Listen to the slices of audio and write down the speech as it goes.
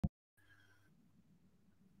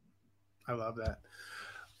I love that.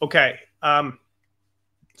 Okay.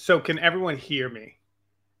 So can everyone hear me?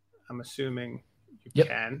 I'm assuming you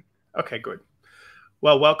can. Okay, good.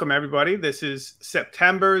 Well, welcome everybody. This is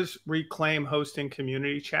September's Reclaim Hosting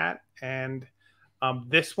Community Chat. And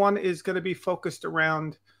this one is going to be focused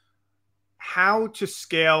around how to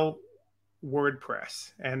scale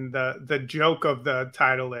WordPress. And the joke of the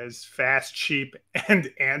title is fast, cheap, and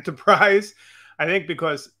enterprise. I think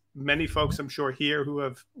because many folks, I'm sure, here who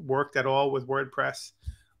have worked at all with WordPress,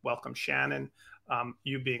 welcome Shannon,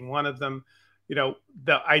 you being one of them. You know,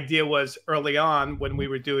 the idea was early on when we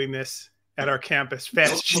were doing this at our campus,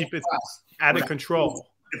 fast, cheap, it's out of control,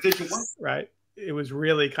 right? It was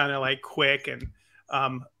really kind of like quick, and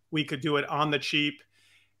we could do it on the cheap.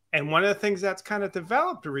 And one of the things that's kind of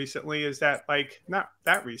developed recently is that, like, not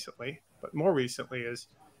that recently, but more recently is,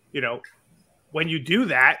 you know, when you do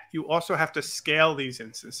that, you also have to scale these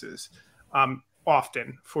instances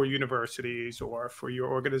often for universities or for your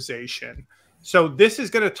organization. So this is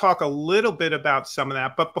going to talk a little bit about some of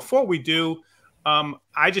that. But before we do,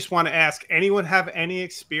 I just want to ask, anyone have any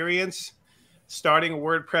experience starting a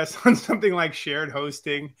WordPress on something like shared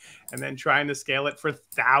hosting and then trying to scale it for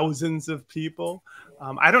thousands of people?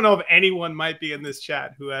 I don't know if anyone might be in this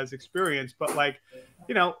chat who has experience, but, like,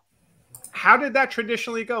 you know, how did that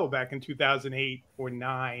traditionally go back in 2008 or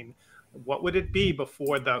 9? What would it be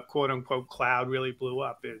before the quote unquote cloud really blew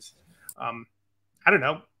up? I don't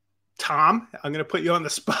know. Tom, I'm going to put you on the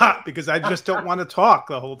spot because I just don't want to talk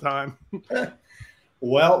the whole time.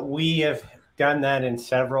 Well, we have done that in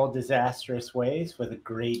several disastrous ways with a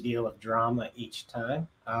great deal of drama each time.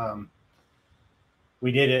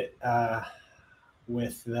 We did it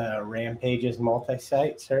with the Rampages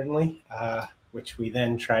multi-site, certainly, which we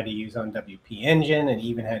then tried to use on WP Engine and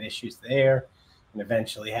even had issues there, and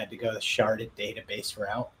eventually had to go the sharded database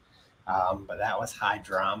route. But that was high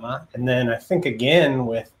drama. And then I think again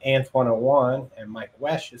with Anth 101 and Mike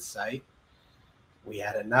Wesch's site, we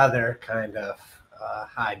had another kind of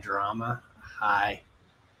high drama,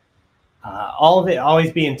 all of it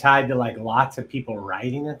always being tied to, like, lots of people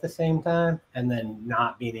writing at the same time and then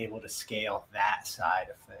not being able to scale that side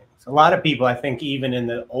of things. A lot of people, I think, even in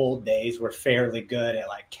the old days, were fairly good at,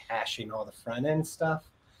 like, caching all the front end stuff,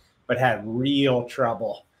 but had real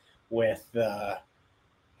trouble with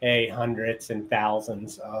hundreds and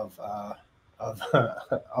thousands of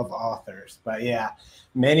authors. But yeah,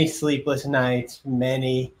 many sleepless nights,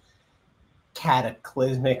 many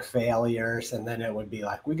cataclysmic failures, and then it would be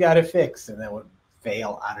like, we got it fixed, and then would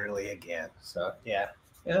fail utterly again. So yeah.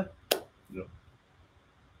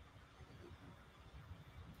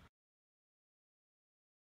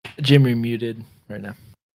 Jim, you're muted right now.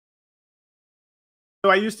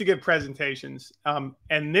 So I used to give presentations,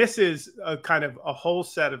 and this is a kind of a whole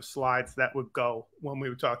set of slides that would go when we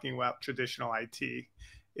were talking about traditional IT.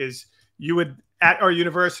 Is you would, at our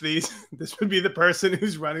universities, this would be the person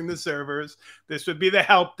who's running the servers. This would be the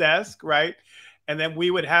help desk, right? And then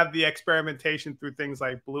we would have the experimentation through things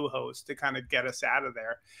like Bluehost to kind of get us out of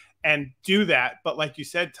there and do that. But like you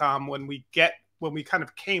said, Tom, when we kind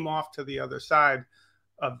of came off to the other side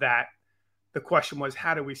of that, the question was,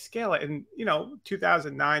 how do we scale it? And, you know,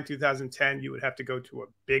 2009, 2010, you would have to go to a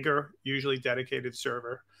bigger, usually dedicated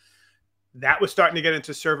server. That was starting to get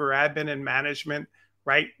into server admin and management,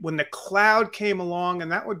 right? When the cloud came along,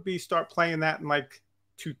 and that would be start playing that in like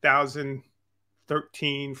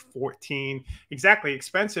 2013, 14, exactly,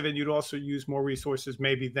 expensive. And you'd also use more resources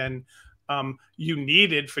maybe than you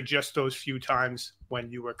needed for just those few times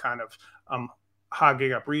when you were kind of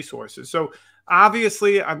hogging up resources. So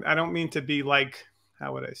obviously, I don't mean to be, like,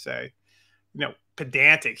 how would I say, you know,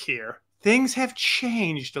 pedantic here. Things have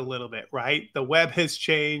changed a little bit, right? The web has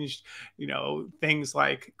changed, you know, things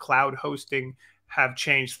like cloud hosting have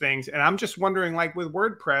changed things. And I'm just wondering, like, with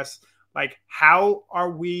WordPress, like, how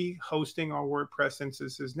are we hosting our WordPress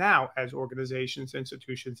instances now as organizations,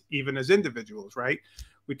 institutions, even as individuals, right?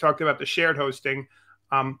 We talked about the shared hosting,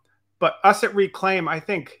 but us at Reclaim, I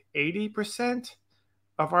think 80%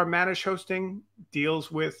 of our managed hosting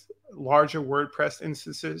deals with larger WordPress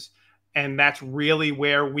instances. And that's really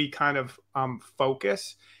where we kind of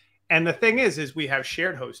focus. And the thing is we have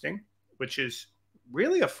shared hosting, which is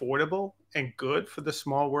really affordable and good for the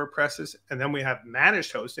small WordPresses. And then we have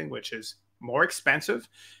managed hosting, which is more expensive.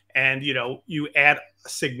 And, you know, you add a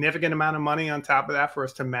significant amount of money on top of that for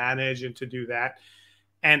us to manage and to do that.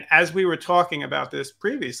 And as we were talking about this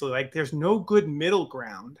previously, like, there's no good middle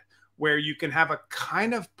ground where you can have a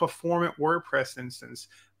kind of performant WordPress instance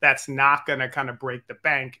that's not going to kind of break the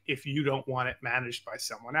bank if you don't want it managed by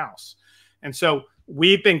someone else. And so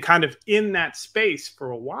we've been kind of in that space for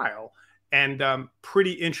a while, and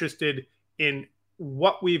pretty interested in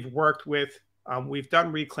what we've worked with. We've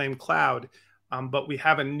done Reclaim Cloud, but we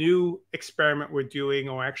have a new experiment we're doing,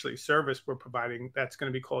 or actually service we're providing, that's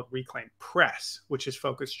going to be called ReclaimPress, which is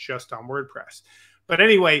focused just on WordPress. But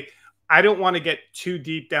anyway, I don't want to get too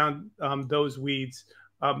deep down those weeds.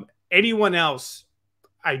 Anyone else,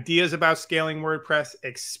 ideas about scaling WordPress,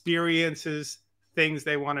 experiences, things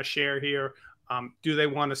they want to share here? Do they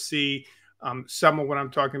want to see some of what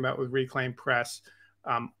I'm talking about with ReclaimPress?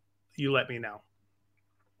 You let me know,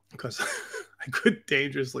 because I could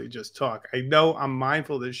dangerously just talk. I know I'm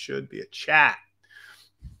mindful this should be a chat.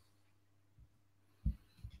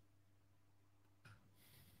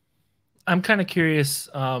 I'm kind of curious.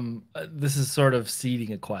 This is sort of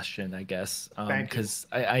seeding a question, I guess, because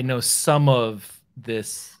I know some of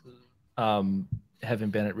this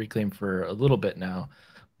haven't been at Reclaim for a little bit now,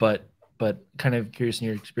 but kind of curious in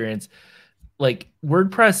your experience. Like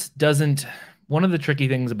WordPress doesn't. One of the tricky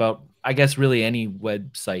things about, I guess, really any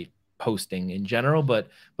website hosting in general, but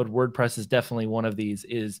WordPress is definitely one of these.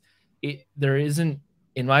 There isn't,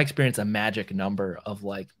 in my experience, a magic number of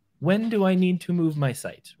like, when do I need to move my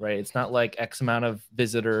site, right? It's not like X amount of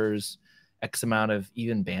visitors, X amount of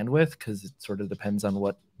even bandwidth, because it sort of depends on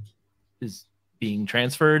what is being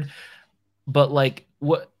transferred. But like,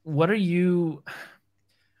 what are you,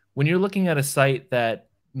 when you're looking at a site that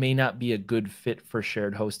may not be a good fit for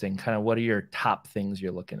shared hosting, kind of what are your top things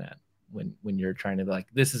you're looking at when you're trying to be like,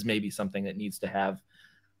 this is maybe something that needs to have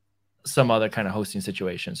some other kind of hosting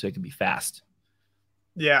situation so it can be fast?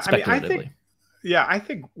 Yeah, I mean, I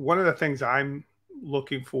think one of the things I'm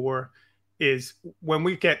looking for is when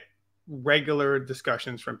we get regular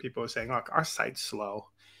discussions from people saying, look, our site's slow.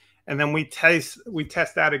 And then we test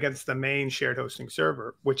that against the main shared hosting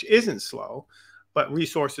server, which isn't slow, but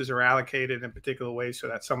resources are allocated in particular ways so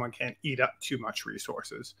that someone can't eat up too much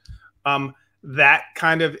resources. That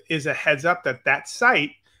kind of is a heads up that that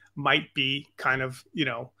site might be kind of,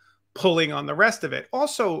 pulling on the rest of it.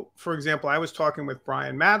 Also, for example, I was talking with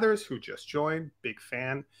Brian Mathers, who just joined, big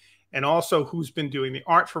fan, and also who's been doing the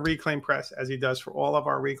art for ReclaimPress, as he does for all of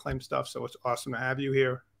our Reclaim stuff. So it's awesome to have you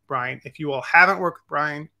here, Brian. If you all haven't worked with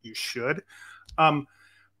Brian, you should.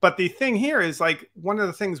 But the thing here is, like, one of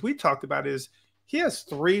the things we talked about is he has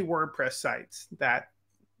 3 WordPress sites that,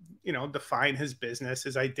 define his business,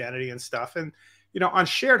 his identity and stuff. And, on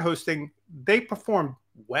shared hosting, they perform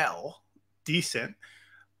well, decent.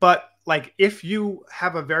 But like, if you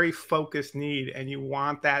have a very focused need and you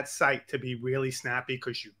want that site to be really snappy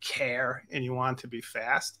because you care and you want to be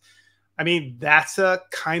fast, I mean, that's a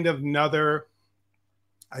kind of another,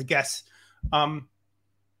 I guess,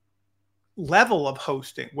 level of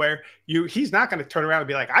hosting where he's not going to turn around and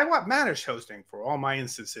be like, I want managed hosting for all my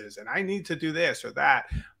instances and I need to do this or that.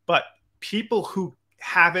 But people who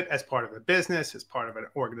have it as part of a business, as part of an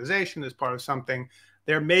organization, as part of something,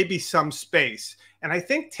 there may be some space. And I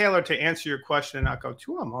think, Taylor, to answer your question and not go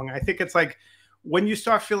too long, I think it's like when you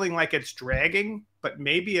start feeling like it's dragging, but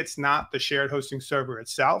maybe it's not the shared hosting server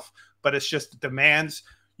itself, but it's just the demands,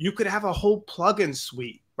 you could have a whole plugin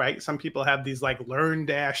suite, right? Some people have these like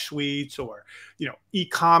LearnDash suites or,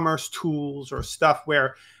 e-commerce tools or stuff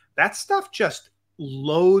where that stuff just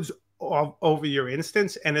loads over your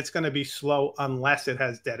instance and it's going to be slow unless it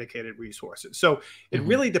has dedicated resources. So it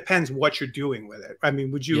really depends what you're doing with it. I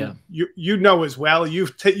mean, would you, you know, as well,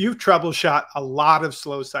 you've troubleshot a lot of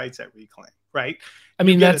slow sites at Reclaim, right? I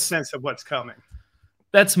mean, that's a sense of what's coming.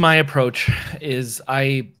 That's my approach. Is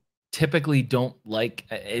I typically don't like,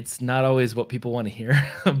 it's not always what people want to hear,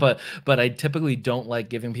 but I typically don't like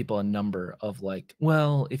giving people a number of like,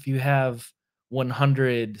 well, if you have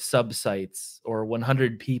 100 subsites or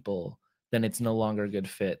 100 people, then it's no longer a good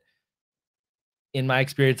fit. In my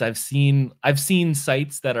experience, I've seen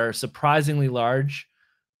sites that are surprisingly large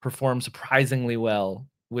perform surprisingly well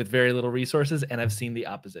with very little resources, and I've seen the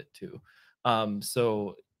opposite too.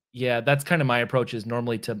 So yeah, that's kind of my approach, is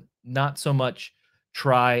normally to not so much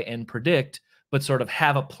try and predict, but sort of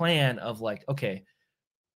have a plan of like, okay,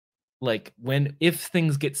 like if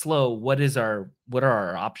things get slow, what are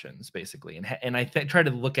our options basically? And I try to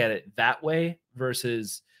look at it that way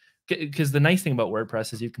versus, because the nice thing about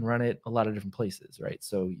WordPress is you can run it a lot of different places, right?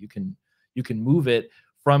 So you can move it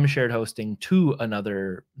from shared hosting to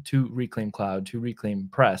Reclaim Cloud, to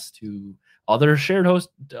ReclaimPress, to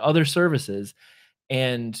other services.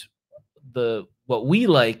 And what we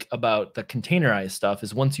like about the containerized stuff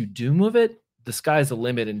is once you do move it, the sky's the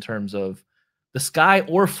limit in terms of the sky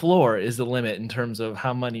or floor is the limit in terms of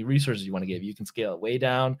how many resources you want to give. You can scale it way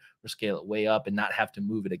down or scale it way up and not have to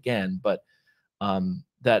move it again. But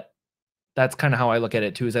that That's kind of how I look at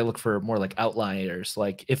it too, is I look for more like outliers.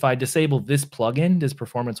 Like if I disable this plugin, does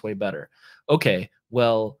performance way better? Okay,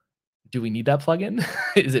 well, do we need that plugin?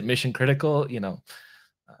 Is it mission critical? You know,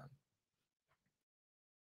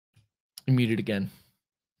 muted again.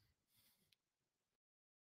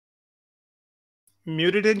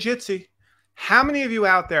 Muted in Jitsi. How many of you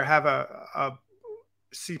out there have a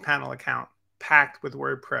cPanel account packed with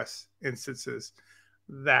WordPress instances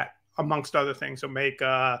that, amongst other things, will make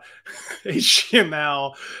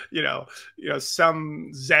HTML,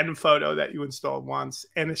 some Zen photo that you installed once,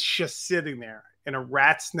 and it's just sitting there in a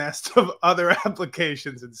rat's nest of other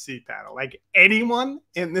applications in cPanel? Like, anyone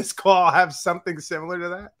in this call have something similar to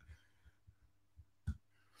that?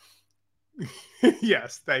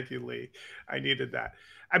 Yes, thank you, Lee. I needed that.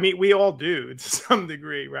 I mean, we all do to some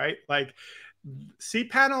degree, right? Like,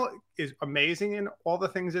 cPanel is amazing in all the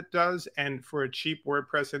things it does, and for a cheap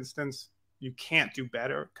WordPress instance, you can't do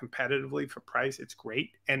better competitively for price. It's great,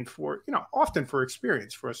 and for often for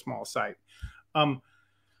experience for a small site.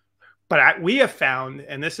 But we have found,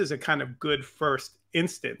 and this is a kind of good first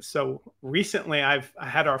instance. So recently, I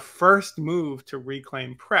had our first move to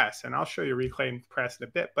ReclaimPress, and I'll show you ReclaimPress in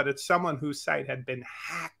a bit. But it's someone whose site had been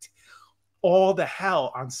hacked all the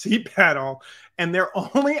hell on cPanel, and their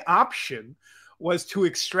only option was to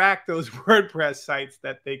extract those WordPress sites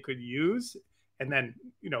that they could use, and then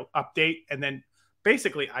update, and then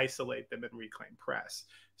basically isolate them in ReclaimPress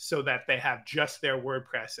so that they have just their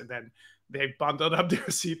WordPress, and then they bundled up their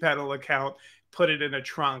cPanel account, put it in a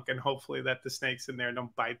trunk, and hopefully that the snakes in there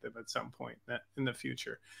don't bite them at some point in the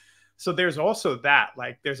future. So there's also that,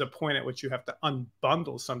 like, there's a point at which you have to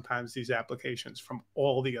unbundle sometimes these applications from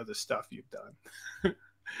all the other stuff you've done.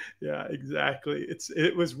 Yeah, exactly.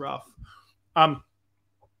 It was rough.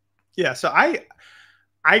 Yeah. So I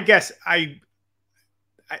guess I'm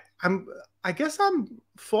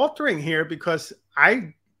faltering here because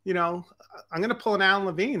I'm going to pull an Alan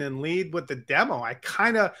Levine and lead with the demo. I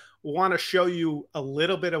kind of want to show you a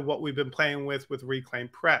little bit of what we've been playing with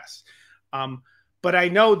ReclaimPress. But I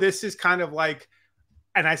know this is kind of like,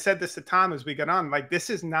 and I said this to Tom as we got on, like,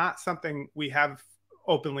 this is not something we have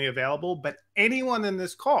openly available, but anyone in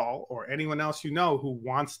this call or anyone else who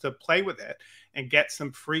wants to play with it and get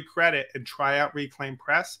some free credit and try out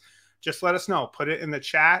ReclaimPress, just let us know. Put it in the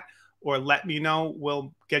chat or let me know.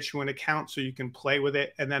 We'll get you an account so you can play with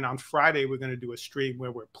it. And then on Friday, we're going to do a stream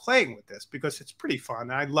where we're playing with this because it's pretty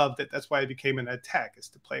fun. I loved it. That's why I became an ed tech, is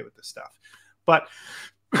to play with this stuff. But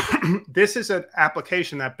this is an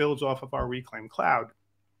application that builds off of our Reclaim Cloud.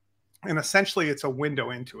 And essentially, it's a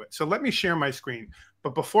window into it. So let me share my screen.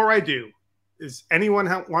 But before I do, does anyone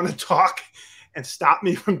want to talk and stop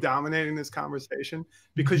me from dominating this conversation?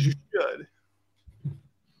 Because you should.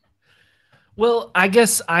 Well, I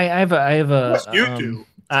guess I have a. Yes, you do.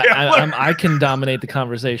 I can dominate the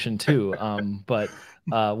conversation too. But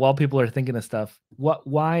while people are thinking of stuff,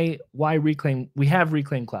 why Reclaim? We have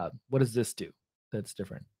Reclaim Cloud. What does this do that's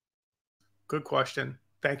different? Good question.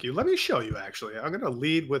 Thank you. Let me show you, actually. I'm going to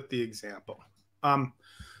lead with the example.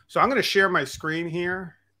 So I'm going to share my screen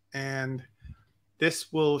here, and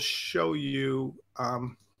this will show you.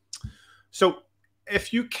 So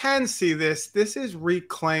if you can see this, this is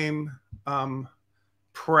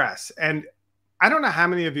ReclaimPress. And I don't know how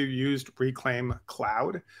many of you used Reclaim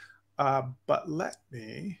Cloud, but let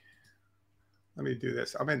me do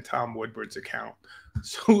this. I'm in Tom Woodward's account.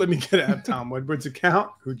 So let me get out Tom Woodward's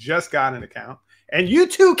account, who just got an account. And you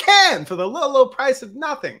too can, for the low price of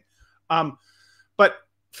nothing. But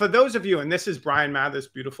for those of you, and this is Brian Mather's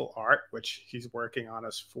beautiful art, which he's working on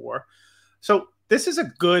us for. So this is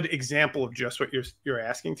a good example of just what you're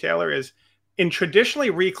asking, Taylor, is in traditionally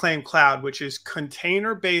Reclaim Cloud, which is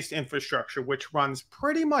container-based infrastructure, which runs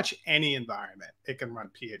pretty much any environment. It can run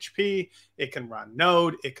PHP, it can run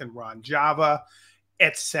Node, it can run Java,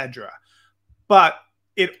 etc. But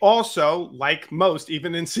it also, like most,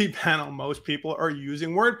 even in cPanel, most people are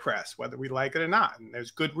using WordPress, whether we like it or not. And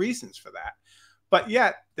there's good reasons for that. But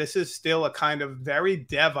yet, this is still a kind of very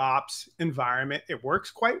DevOps environment. It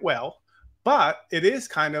works quite well, but it is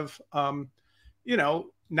kind of,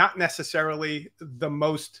 not necessarily the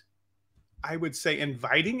most, I would say,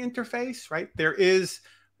 inviting interface, right? There is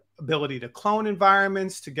ability to clone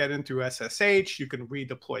environments, to get in through SSH. You can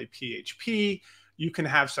redeploy PHP. You can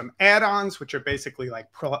have some add-ons, which are basically like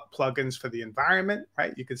plugins for the environment,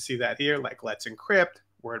 right? You can see that here, like Let's Encrypt,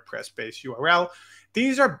 WordPress-based URL.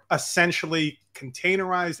 These are essentially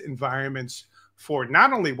containerized environments for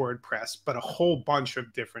not only WordPress, but a whole bunch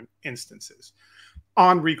of different instances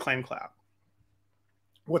on Reclaim Cloud.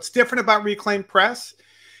 What's different about ReclaimPress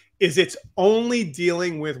is it's only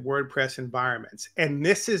dealing with WordPress environments. And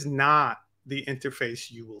this is not the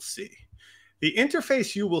interface you will see. The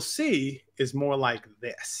interface you will see is more like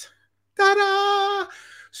this. Ta-da!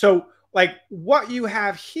 So like what you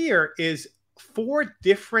have here is 4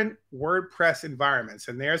 different WordPress environments.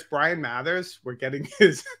 And there's Brian Mathers. We're getting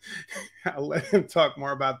his, I'll let him talk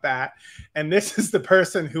more about that. And this is the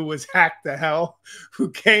person who was hacked to hell,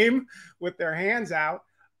 who came with their hands out.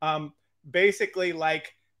 Basically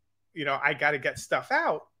like, you know, I got to get stuff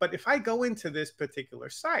out. But if I go into this particular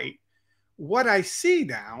site, what I see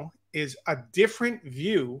now is a different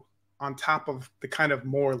view on top of the kind of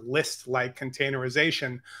more list-like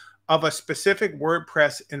containerization of a specific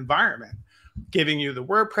WordPress environment, giving you the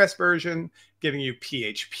WordPress version, giving you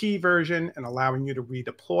PHP version, and allowing you to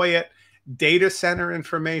redeploy it, data center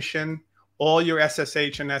information, all your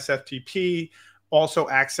SSH and SFTP, also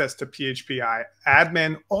access to PHP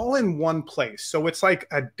admin, all in one place. So it's like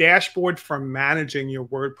a dashboard for managing your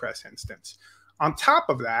WordPress instance. On top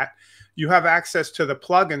of that, you have access to the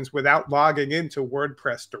plugins without logging into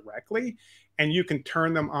WordPress directly, and you can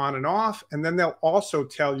turn them on and off. And then they'll also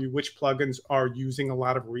tell you which plugins are using a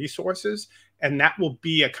lot of resources. And that will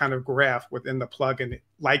be a kind of graph within the plugin,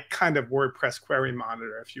 like kind of WordPress query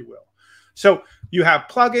monitor, if you will. So you have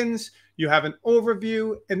plugins, you have an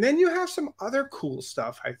overview, and then you have some other cool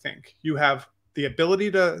stuff, I think. You have the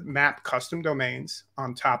ability to map custom domains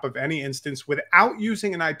on top of any instance without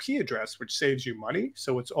using an IP address, which saves you money.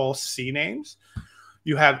 So it's all C names.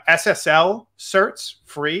 You have SSL certs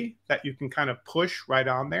free that you can kind of push right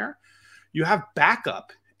on there. You have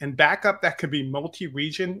backup, and backup that could be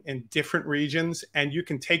multi-region in different regions, and you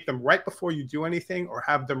can take them right before you do anything or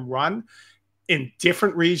have them run in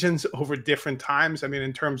different regions over different times. I mean,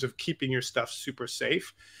 in terms of keeping your stuff super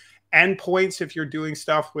safe. Endpoints if you're doing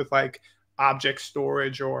stuff with like object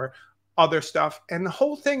storage or other stuff. And the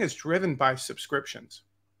whole thing is driven by subscriptions.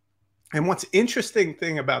 And what's interesting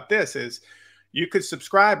thing about this is you could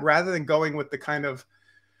subscribe rather than going with the kind of,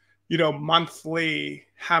 you know, monthly,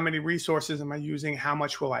 how many resources am I using? How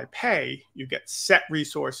much will I pay? You get set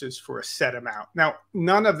resources for a set amount. Now,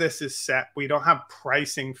 none of this is set. We don't have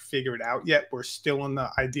pricing figured out yet. We're still in the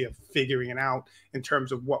idea of figuring it out in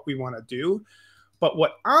terms of what we want to do. But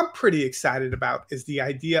what I'm pretty excited about is the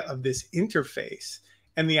idea of this interface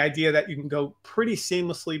and the idea that you can go pretty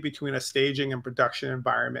seamlessly between a staging and production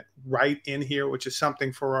environment right in here, which is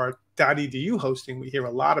something for our .edu hosting we hear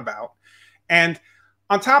a lot about. And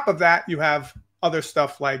on top of that, you have other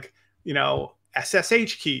stuff like, you know,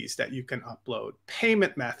 SSH keys that you can upload,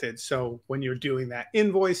 payment methods. So when you're doing that,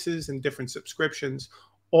 invoices and different subscriptions,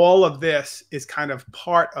 all of this is kind of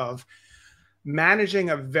part of managing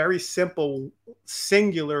a very simple,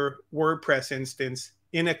 singular WordPress instance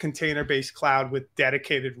in a container-based cloud with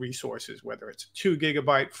dedicated resources, whether it's 2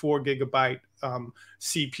 GB, 4 GB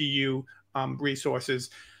CPU resources.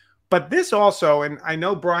 But this also, and I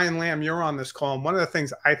know Brian Lamb, you're on this call, and one of the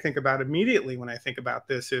things I think about immediately when I think about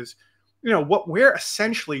this is, you know, what we're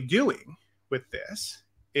essentially doing with this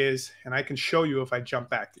is, and I can show you if I jump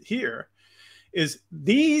back to here, is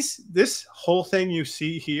this whole thing you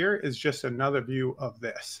see here is just another view of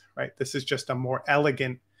this, right? This is just a more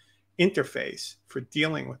elegant interface for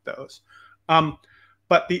dealing with those.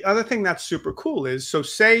 But the other thing that's super cool is, so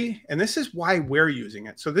say, and this is why we're using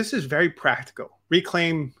it. So this is very practical.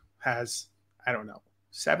 Reclaim has, I don't know,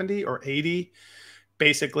 70 or 80,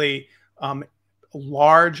 basically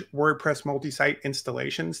large WordPress multi-site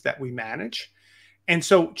installations that we manage. And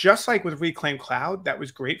so just like with Reclaim Cloud, that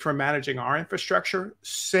was great for managing our infrastructure.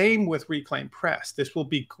 Same with ReclaimPress. This will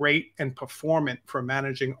be great and performant for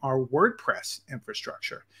managing our WordPress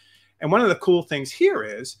infrastructure. And one of the cool things here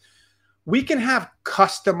is we can have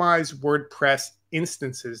customized WordPress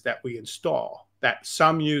instances that we install, that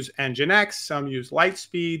some use Nginx, some use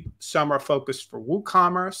Lightspeed, some are focused for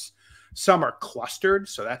WooCommerce, some are clustered.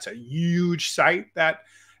 So that's a huge site that,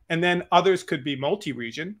 and then others could be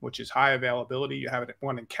multi-region, which is high availability. You have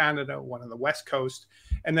one in Canada, one on the West Coast,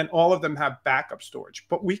 and then all of them have backup storage.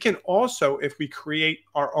 But we can also, if we create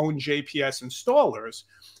our own JPS installers,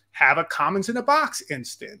 have a Commons in a Box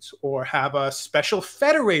instance or have a special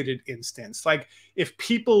federated instance. Like if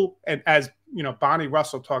people, and as you know, Bonnie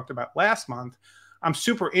Russell talked about last month, I'm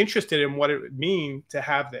super interested in what it would mean to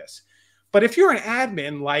have this. But if you're an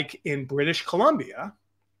admin like in British Columbia,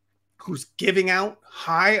 who's giving out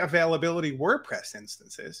high availability WordPress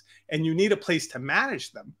instances, and you need a place to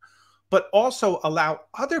manage them, but also allow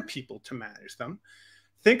other people to manage them,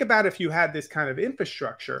 think about if you had this kind of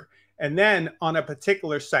infrastructure. And then on a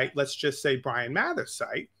particular site, let's just say Brian Mather's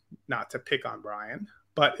site, not to pick on Brian,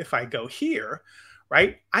 but if I go here,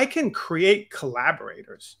 right, I can create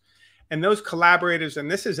collaborators. And those collaborators,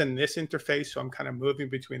 and this is in this interface, so I'm kind of moving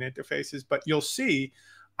between interfaces, but you'll see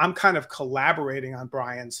I'm kind of collaborating on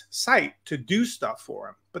Brian's site to do stuff for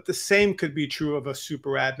him. But the same could be true of a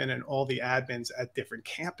super admin and all the admins at different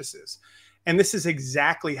campuses. And this is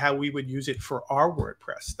exactly how we would use it for our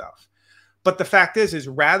WordPress stuff. But the fact is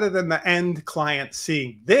rather than the end client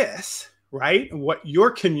seeing this, right, what your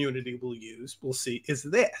community will see is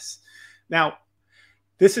this. Now,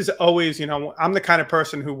 this is always, you know, I'm the kind of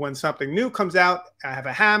person who, when something new comes out, I have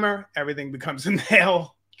a hammer, everything becomes a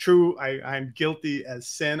nail. True, I'm guilty as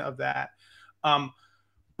sin of that.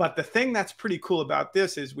 But the thing that's pretty cool about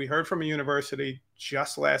this is we heard from a university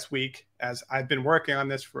just last week, as I've been working on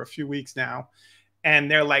this for a few weeks now, and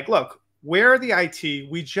they're like, look, we're the IT.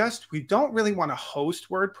 We don't really want to host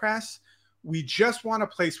WordPress. We just want a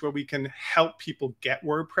place where we can help people get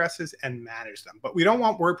WordPresses and manage them. But we don't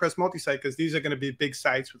want WordPress multi-site because these are going to be big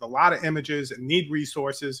sites with a lot of images and need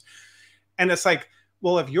resources. And it's like,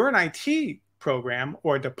 well, if you're an IT program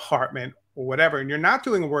or department or whatever, and you're not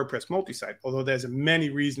doing a WordPress multi-site, although there's many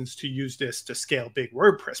reasons to use this to scale big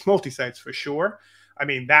WordPress multi-sites for sure. I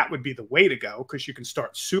mean, that would be the way to go because you can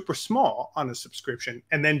start super small on a subscription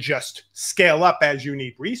and then just scale up as you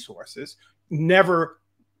need resources, never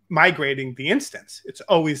migrating the instance. It's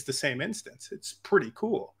always the same instance. It's pretty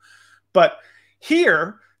cool. But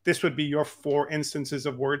here, this would be your 4 instances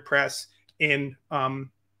of WordPress in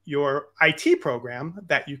your IT program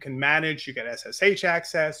that you can manage. You get SSH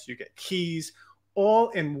access, you get keys, all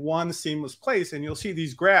in one seamless place. And you'll see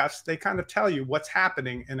these graphs, they kind of tell you what's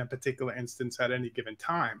happening in a particular instance at any given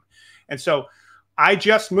time. And so I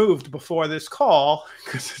just moved before this call,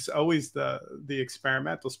 because it's always the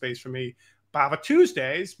experimental space for me, Bava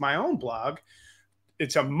Tuesdays, my own blog,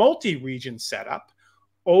 it's a multi-region setup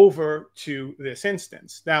over to this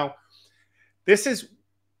instance. Now, this is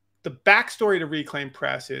the backstory to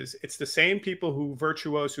ReclaimPress is it's the same people who brought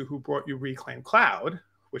you Reclaim Cloud,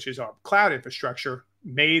 which is our cloud infrastructure,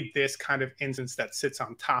 made this kind of instance that sits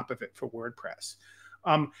on top of it for WordPress.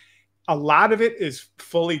 A lot of it is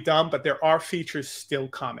fully done, but there are features still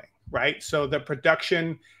coming, right? So the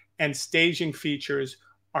production and staging features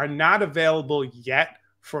are not available yet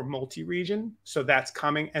for multi-region. So that's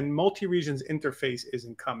coming, and multi-region's interface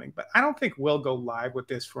isn't coming. But I don't think we'll go live with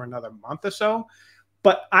this for another month or so.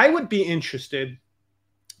 But I would be interested,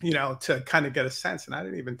 you know, to kind of get a sense. And I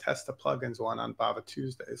didn't even test the plugins one on Bava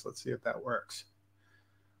Tuesdays. Let's see if that works.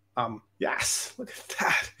 Yes, look at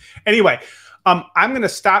that. Anyway, I'm going to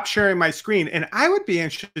stop sharing my screen, and I would be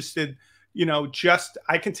interested, you know,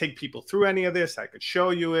 I can take people through any of this. I could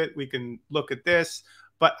show you it. We can look at this,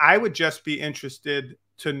 but I would just be interested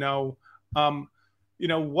to know, you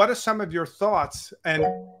know, what are some of your thoughts? And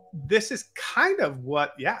this is kind of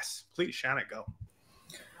what, yes, please, Shannon, go.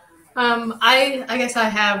 I guess I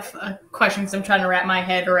have questions. I'm trying to wrap my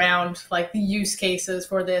head around like the use cases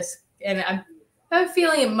for this, and I have a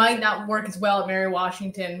feeling it might not work as well at Mary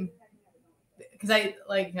Washington, because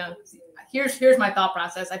here's my thought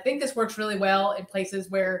process. I think this works really well in places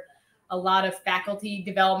where a lot of faculty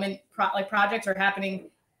development projects are happening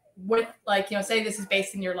with, like, you know, say this is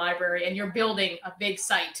based in your library and you're building a big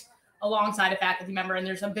site alongside a faculty member, and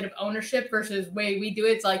there's a bit of ownership versus the way we do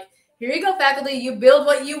it. It's like, here you go, faculty, you build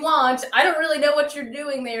what you want. I don't really know what you're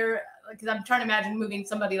doing there, because I'm trying to imagine moving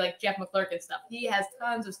somebody like Jeff McClurk and stuff. He has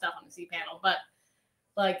tons of stuff on the cPanel, but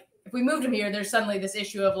like if we moved him here, there's suddenly this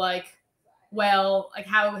issue of like, well, like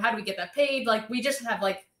how do we get that paid? Like we just have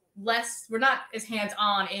like we're not as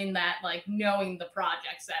hands-on in that, like knowing the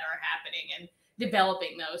projects that are happening and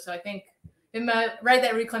developing those. So I think that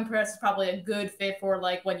ReclaimPress is probably a good fit for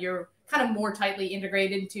like when you're kind of more tightly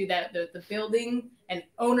integrated into that the building and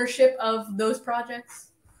ownership of those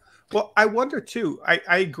projects. Well, I wonder too,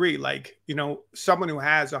 I agree, like, you know, someone who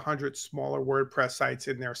has 100 smaller WordPress sites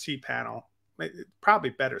in their cPanel,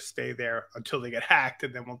 probably better stay there until they get hacked,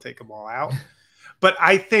 and then we'll take them all out. But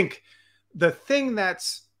I think the thing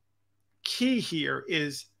that's key here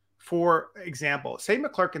is, for example, say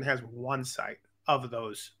McClurkin has one site of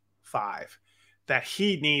those 5 that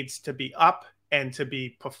he needs to be up and to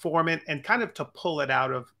be performant and kind of to pull it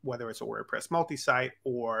out of whether it's a WordPress multi-site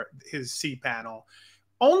or his cPanel,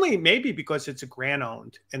 only maybe because it's a grant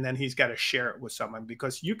owned, and then he's got to share it with someone,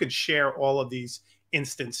 because you can share all of these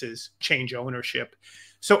instances, change ownership.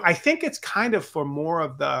 So I think it's kind of for more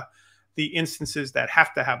of the instances that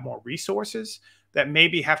have to have more resources, that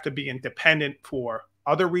maybe have to be independent for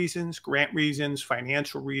other reasons, grant reasons,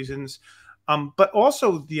 financial reasons, but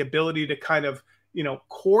also the ability to kind of, you know,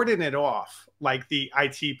 cordon it off. Like the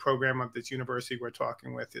IT program of this university we're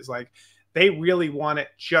talking with is like, they really want it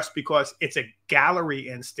just because it's a gallery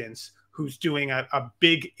instance who's doing a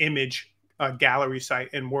big image gallery site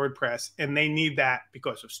in WordPress, and they need that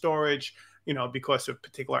because of storage, you know, because of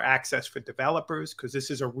particular access for developers, because this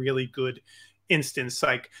is a really good instance.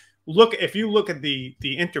 Like, look, if you look at the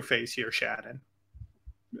interface here, Shannon,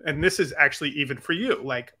 and this is actually even for you,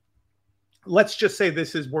 like, let's just say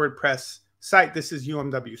this is WordPress site, this is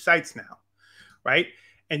UMW sites now, right?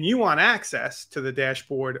 And you want access to the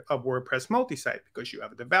dashboard of WordPress multi-site because you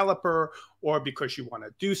have a developer, or because you want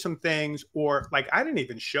to do some things, or like, I didn't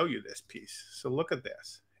even show you this piece. So look at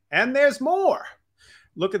this. And there's more.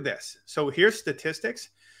 Look at this. So here's statistics.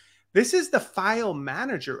 This is the file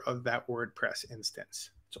manager of that WordPress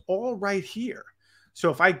instance. It's all right here.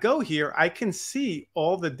 So if I go here, I can see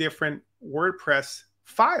all the different WordPress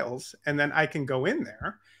files, and then I can go in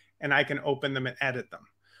there and I can open them and edit them.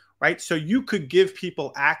 Right. So you could give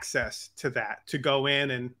people access to that, to go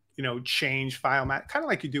in and, you know, change file kind of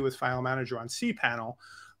like you do with File Manager on cPanel,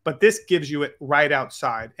 but this gives you it right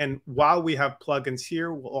outside. And while we have plugins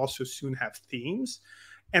here, we'll also soon have themes.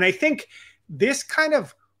 And I think this kind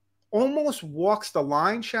of almost walks the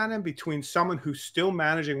line, Shannon, between someone who's still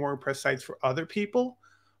managing WordPress sites for other people,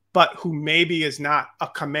 but who maybe is not a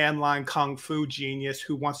command line kung fu genius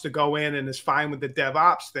who wants to go in and is fine with the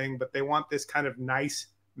DevOps thing, but they want this kind of nice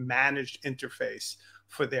managed interface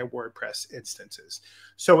for their WordPress instances.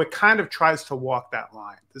 So it kind of tries to walk that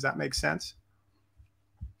line. Does that make sense?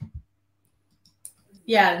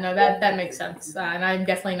 Yeah, no, that makes sense. And I'm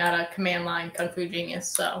definitely not a command line kung fu genius,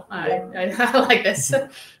 so I like this.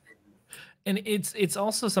 And it's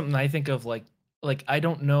also something I think of, like I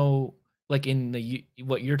don't know, like in the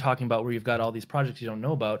what you're talking about where you've got all these projects you don't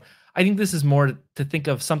know about. I think this is more to think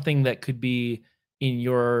of something that could be in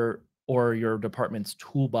your or your department's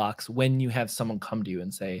toolbox when you have someone come to you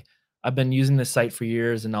and say, I've been using this site for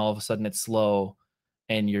years and all of a sudden it's slow,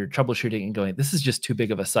 and you're troubleshooting and going, this is just too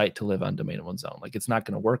big of a site to live on domain of one's own. Like, it's not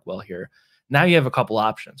going to work well here. Now you have a couple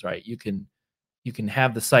options, right? You can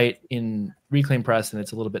have the site in ReclaimPress and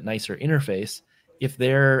it's a little bit nicer interface. If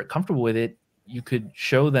they're comfortable with it, you could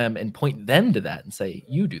show them and point them to that and say,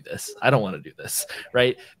 you do this. I don't want to do this,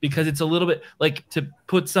 right? Because it's a little bit like, to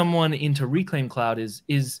put someone into Reclaim Cloud is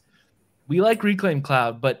we like Reclaim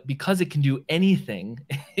Cloud, but because it can do anything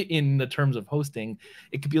in the terms of hosting,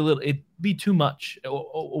 it could be it'd be too much,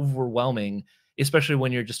 overwhelming, especially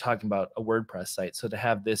when you're just talking about a WordPress site. So to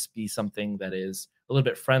have this be something that is a little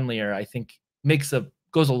bit friendlier, I think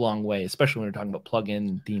goes a long way, especially when we're talking about plugin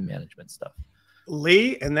and theme management stuff.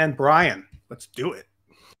 Lee, and then Brian. Let's do it.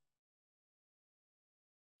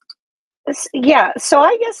 Yeah, so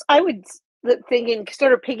I guess I would thinking,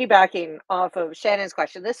 sort of piggybacking off of Shannon's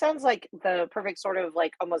question, this sounds like the perfect sort of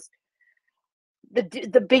like almost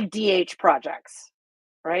the big DH projects,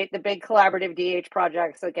 right? The big collaborative DH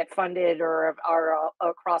projects that get funded or are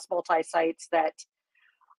across multi-sites that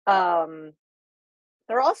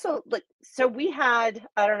they're also like, so we had,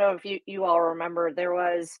 I don't know if you all remember,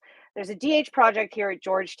 there's a DH project here at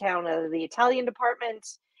Georgetown, the Italian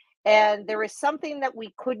department, and there was something that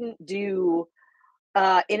we couldn't do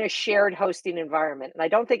in a shared hosting environment. And I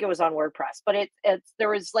don't think it was on WordPress, but there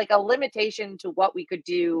was like a limitation to what we could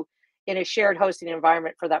do in a shared hosting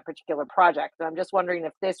environment for that particular project. And I'm just wondering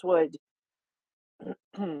if this would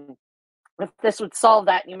solve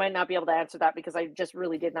that. You might not be able to answer that because I just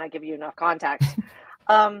really did not give you enough context.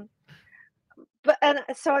 So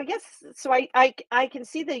I guess, so I can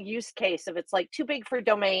see the use case of it's like too big for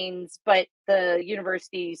domains, but the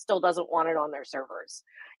university still doesn't want it on their servers.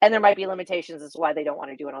 And there might be limitations as to why they don't want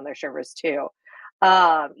to do it on their servers too.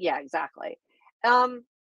 Yeah, exactly.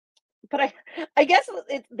 But I guess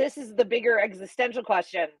this is the bigger existential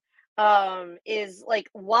question, is like,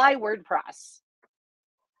 why WordPress?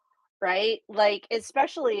 Right? Like,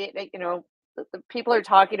 especially, you know, the people are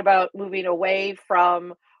talking about moving away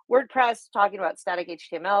from WordPress, talking about static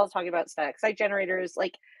HTML, talking about static site generators.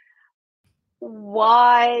 Like,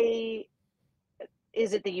 why?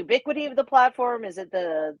 Is it the ubiquity of the platform? Is it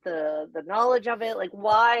the knowledge of it? Like,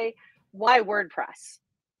 why WordPress?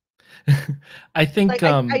 I think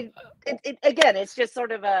like, again, it's just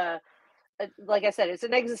sort of like I said, it's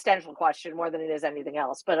an existential question more than it is anything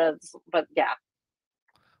else. But yeah.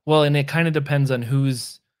 Well, and it kind of depends on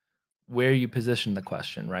where you position the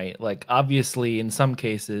question, right? Like, obviously, in some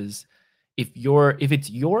cases, if it's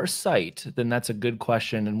your site, then that's a good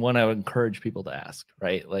question and one I would encourage people to ask,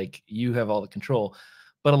 right? Like, you have all the control.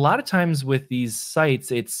 But a lot of times with these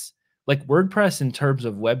sites, it's like WordPress in terms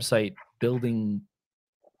of website building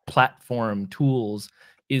platform tools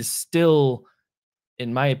is still,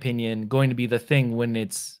 in my opinion, going to be the thing when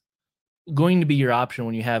it's going to be your option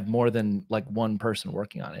when you have more than like one person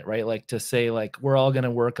working on it, right? Like to say like we're all going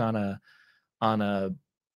to work on a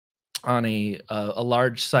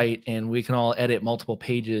large site and we can all edit multiple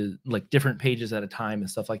pages, like different pages at a time and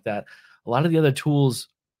stuff like that. A lot of the other tools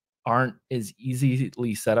aren't as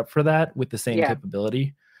easily set up for that with the same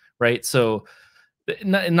capability, right? So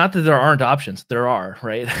not that there aren't options, there are,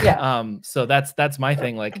 right? So that's my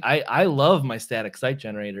thing. Like I love my static site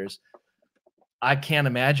generators. I can't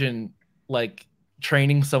imagine like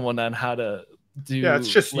training someone on how to do. It's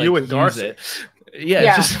just like, you and Darcy. It.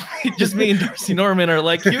 Yeah. Just me and Darcy Norman are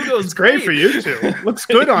like, Hugo's it's great for you two. Looks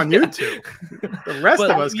good on you two. The rest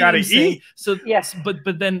of us got to eat. So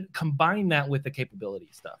but then combine that with the capability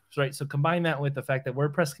stuff, right? So combine that with the fact that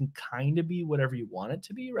WordPress can kind of be whatever you want it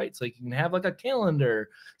to be, right? So you can have like a calendar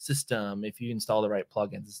system if you install the right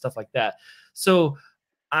plugins and stuff like that. So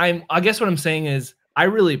I guess what I'm saying is I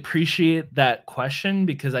really appreciate that question,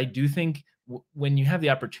 because I do think when you have the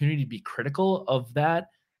opportunity to be critical of that,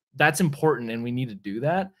 that's important, and we need to do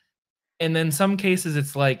that. And then some cases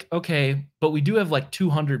it's like, okay, but we do have like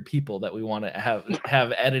 200 people that we want to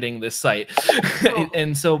have editing this site.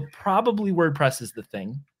 And so probably WordPress is the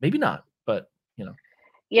thing. Maybe not, but you know.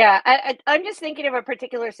 Yeah, I'm just thinking of a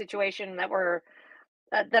particular situation that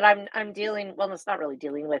I'm dealing. Well, it's not really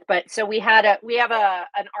dealing with, but so we have an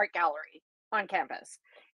art gallery on campus,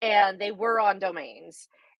 and they were on domains.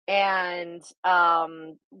 And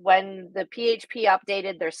when the PHP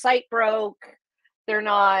updated, their site broke. They're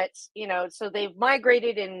not, so they've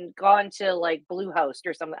migrated and gone to like Bluehost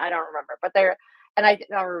or something. I don't remember, but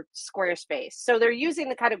or Squarespace. So they're using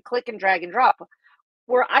the kind of click and drag and drop,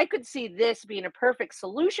 where I could see this being a perfect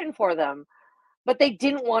solution for them, but they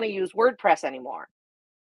didn't want to use WordPress anymore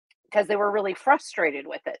because they were really frustrated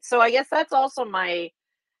with it. So I guess that's also and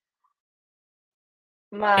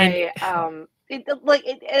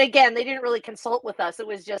again, they didn't really consult with us. It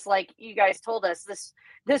was just like, you guys told us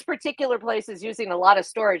this particular place is using a lot of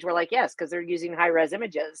storage. We're like, yes, because they're using high-res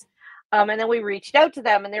images. And then we reached out to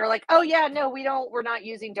them and they were like, oh yeah, no, we're not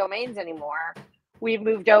using domains anymore. We've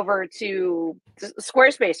moved over to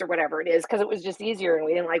Squarespace or whatever it is, because it was just easier and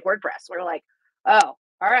we didn't like WordPress. We're like, oh,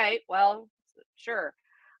 all right, well, sure.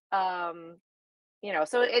 So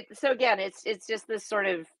again, it's just this sort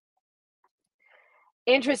of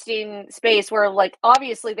interesting space where, like,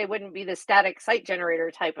 obviously they wouldn't be the static site generator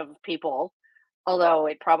type of people, although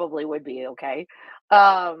it probably would be okay.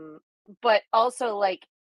 But also, like,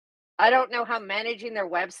 I don't know how managing their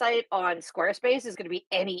website on Squarespace is going to be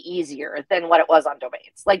any easier than what it was on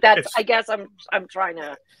domains. Like, I guess I'm trying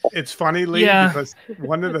to. It's funny, Lee, because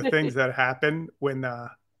one of the things that happened when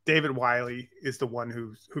David Wiley is the one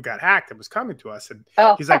who got hacked and was coming to us, and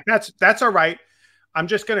he's like, that's all right. I'm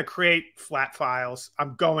just going to create flat files.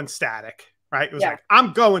 I'm going static, right? It was like,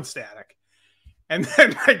 I'm going static. And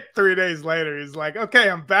then like 3 days later, he's like, okay,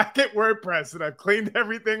 I'm back at WordPress and I've cleaned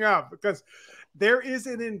everything up, because there is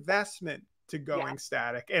an investment to going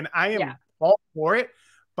static. And I am all for it.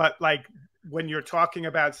 But like when you're talking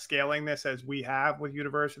about scaling this, as we have with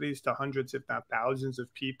universities, to hundreds, if not thousands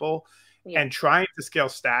of people, and trying to scale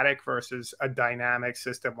static versus a dynamic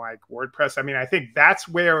system like WordPress, I mean, I think that's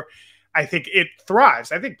where I think it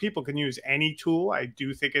thrives. I think people can use any tool. I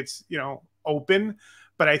do think it's, open,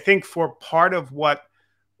 but I think for part of what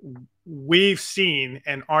we've seen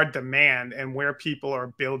and our demand and where people are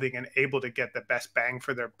building and able to get the best bang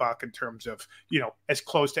for their buck in terms of, as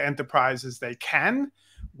close to enterprise as they can,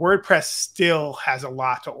 WordPress still has a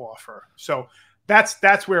lot to offer. So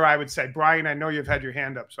that's where I would say, Brian, I know you've had your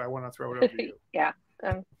hand up, so I want to throw it over to you.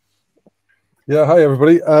 Yeah, hi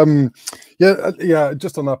everybody.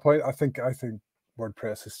 Just on that point, I think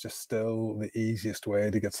WordPress is just still the easiest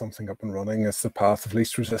way to get something up and running. It's the path of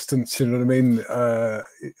least resistance. You know what I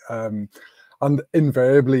mean? And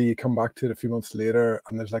invariably, you come back to it a few months later,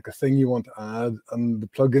 and there's like a thing you want to add, and the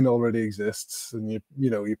plugin already exists, and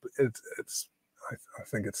I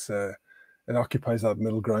think it occupies that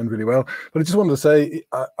middle ground really well. But I just wanted to say,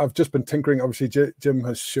 I've just been tinkering. Obviously, Jim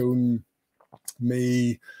has shown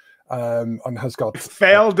me. And has got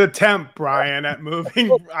failed attempt, Brian, at moving.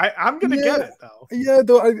 I'm going to get it though. Yeah,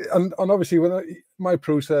 though, and obviously, my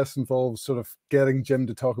process involves sort of getting Jim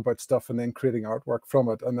to talk about stuff and then creating artwork from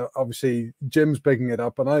it. And obviously, Jim's bigging it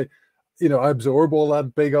up, and I absorb all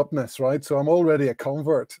that big upness, right? So I'm already a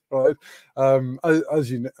convert, right? As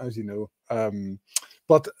you know.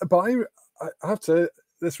 But I have to say,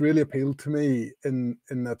 this really appealed to me in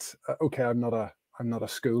that. Okay, I'm not a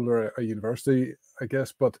school or a university, I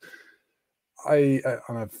guess, but and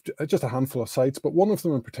I've just a handful of sites, but one of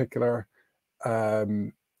them in particular,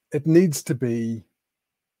 it needs to be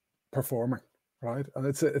performing, right? And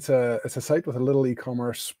it's a site with a little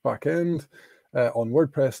e-commerce backend on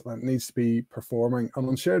WordPress, and it needs to be performing. And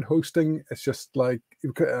on shared hosting, it's just like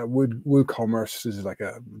WooCommerce is like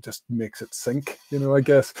just makes it sync, you know, I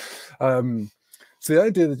guess. So the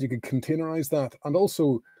idea that you could containerize that, and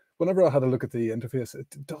also whenever I had a look at the interface, it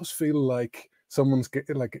does feel like someone's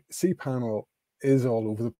like cPanel is all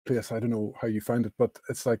over the place. I don't know how you find it, but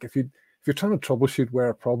it's like if you're trying to troubleshoot where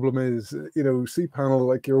a problem is, you know, cPanel,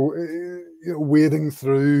 like you're wading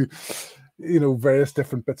through, you know, various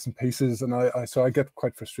different bits and pieces, and so I get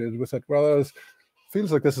quite frustrated with it. Whereas it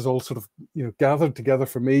feels like this is all sort of, you know, gathered together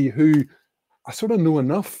for me, who I sort of know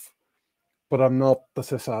enough, but I'm not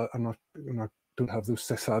don't have those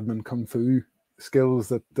sysadmin kung fu skills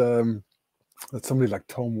that that somebody like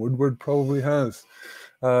Tom Woodward probably has.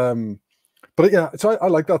 But yeah, so I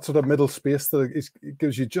like that sort of middle space that it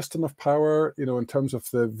gives you just enough power, you know, in terms of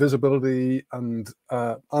the visibility and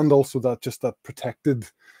also that protected,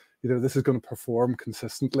 you know, this is going to perform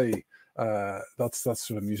consistently. That's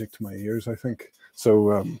sort of music to my ears, I think.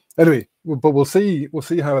 So anyway, but we'll see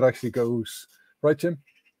how it actually goes, right, Jim?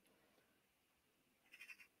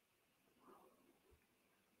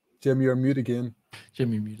 Jim, you're mute again.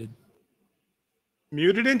 Jim, you're muted.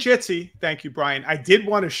 Muted in Jitsi. Thank you, Brian. I did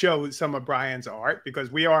want to show some of Brian's art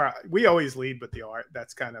because we always lead with the art.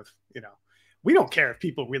 That's kind of, you know, we don't care if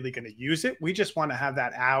people really going to use it. We just want to have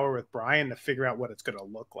that hour with Brian to figure out what it's going to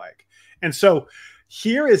look like. And so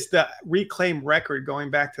here is the Reclaim record,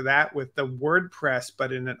 going back to that with the WordPress,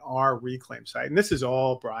 but in an R Reclaim site. And this is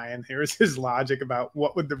all Brian. Here's his logic about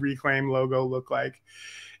what would the Reclaim logo look like.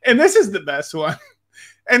 And this is the best one.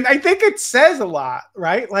 And I think it says a lot,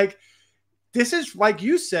 right? Like, this is, like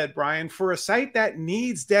you said, Brian, for a site that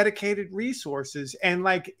needs dedicated resources, and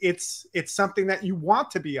like it's something that you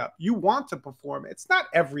want to be up, you want to perform. It's not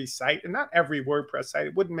every site and not every WordPress site.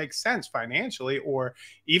 It wouldn't make sense financially or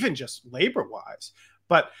even just labor-wise.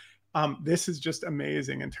 But this is just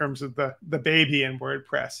amazing in terms of the baby in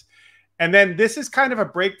WordPress. And then this is kind of a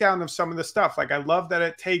breakdown of some of the stuff. Like, I love that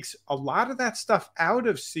it takes a lot of that stuff out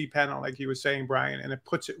of cPanel, like you were saying, Brian, and it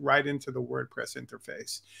puts it right into the WordPress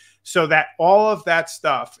interface. So that all of that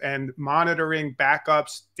stuff and monitoring,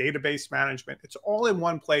 backups, database management, it's all in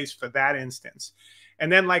one place for that instance.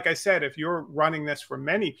 And then, like I said, if you're running this for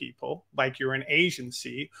many people, like you're an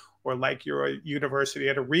agency or like you're a university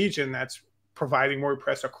at a region that's providing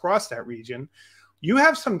WordPress across that region, you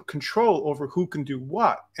have some control over who can do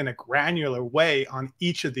what in a granular way on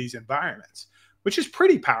each of these environments, which is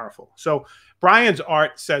pretty powerful. So Brian's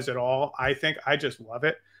art says it all. I think I just love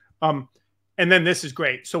it. And then this is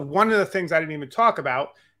great. So one of the things I didn't even talk about,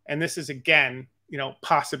 and this is, again, you know,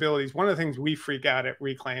 possibilities. One of the things we freak out at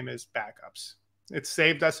Reclaim is backups. It's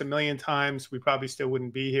saved us a million times. We probably still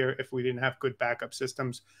wouldn't be here if we didn't have good backup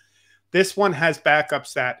systems. This one has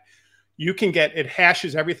backups that you can get. It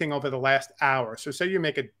hashes everything over the last hour. So say you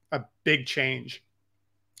make a big change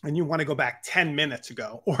and you want to go back 10 minutes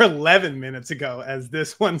ago or 11 minutes ago, as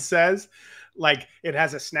this one says, like it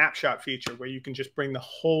has a snapshot feature where you can just bring the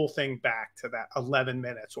whole thing back to that 11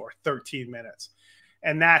 minutes or 13 minutes.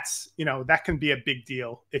 And that's, you know, that can be a big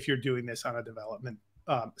deal if you're doing this on a development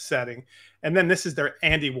setting. And then this is their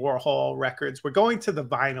Andy Warhol records. We're going to the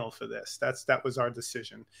vinyl for this. That was our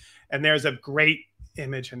decision. And there's a great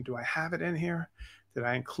image. And do I have it in here? Did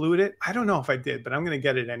I include it? I don't know if I did, but I'm going to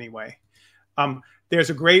get it anyway. There's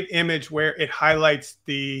a great image where it highlights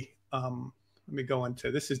the, let me go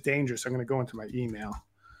into, this is dangerous. I'm going to go into my email.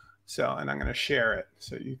 So, and I'm going to share it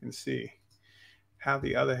so you can see how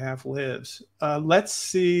the other half lives. Let's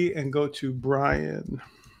see and go to Brian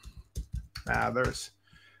Mathers.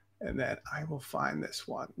 And then I will find this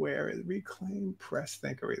one. Where is ReclaimPress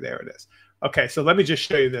Thinkery? There it is. Okay, so let me just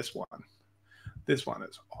show you this one. This one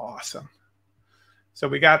is awesome. So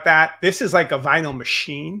we got that. This is like a vinyl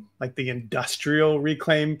machine, like the industrial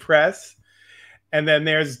ReclaimPress. And then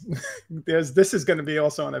there's this is going to be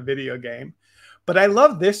also on a video game. But I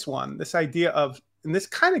love this one, this idea of, and this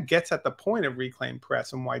kind of gets at the point of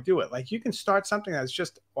ReclaimPress and why do it. Like you can start something that's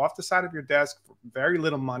just off the side of your desk for very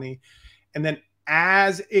little money. And then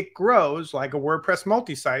as it grows, like a WordPress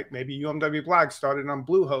multi-site, maybe UMW blog started on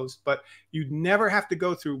Bluehost, but you'd never have to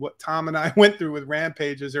go through what Tom and I went through with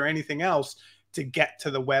Rampages or anything else to get to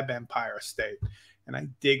the web empire state. And I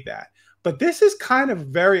dig that. But this is kind of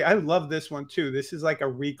very, I love this one too. This is like a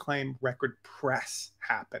Reclaim record press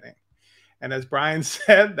happening. And as Brian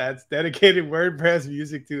said, that's dedicated WordPress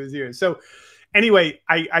music to his ears. So anyway,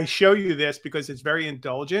 I show you this because it's very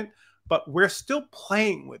indulgent, but we're still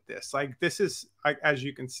playing with this. Like this is, as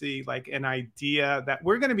you can see, like an idea that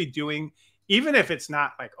we're going to be doing, even if it's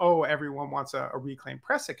not like, oh, everyone wants a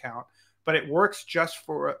ReclaimPress account. but it works just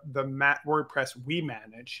for the WordPress we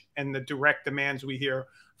manage and the direct demands we hear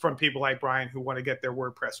from people like Brian who want to get their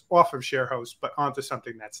WordPress off of ShareHost, but onto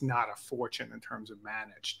something that's not a fortune in terms of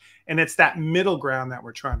managed. And it's that middle ground that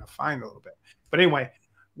we're trying to find a little bit. But anyway,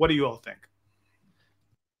 what do you all think?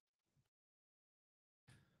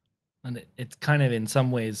 And it's kind of in some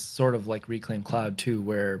ways sort of like Reclaim Cloud too,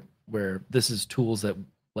 where this is tools that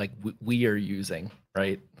like we are using,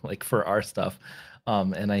 right? Like for our stuff.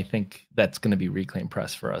 And I think that's going to be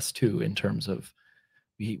ReclaimPress for us too, in terms of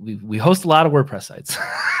we host a lot of WordPress sites.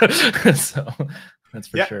 So that's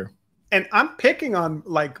for sure. And I'm picking on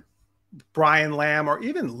like Brian Lamb or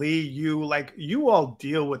even Lee, you all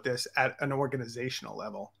deal with this at an organizational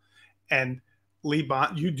level. And Lee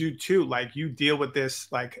Bond, you do too. Like you deal with this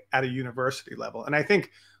like at a university level. And I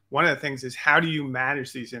think one of the things is how do you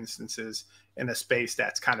manage these instances in a space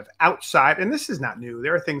that's kind of outside? And this is not new.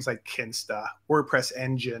 There are things like Kinsta, WordPress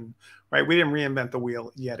engine, right? We didn't reinvent the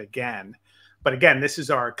wheel yet again. But again, this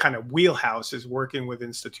is our kind of wheelhouse, is working with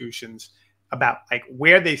institutions about like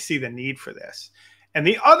where they see the need for this. And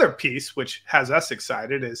the other piece, which has us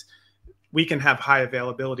excited, is we can have high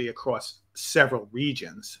availability across several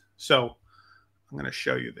regions. So I'm going to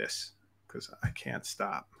show you this because I can't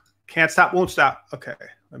stop. Can't stop, won't stop. Okay,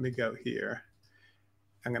 let me go here.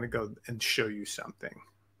 I'm going to go and show you something.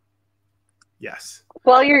 Yes.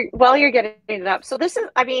 While you're getting it up. So this is,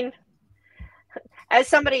 I mean, as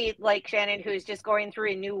somebody like Shannon who's just going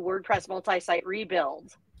through a new WordPress multi-site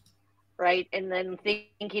rebuild, right? And then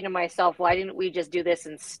thinking to myself, why didn't we just do this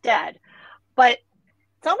instead? But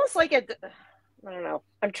it's almost like I don't know.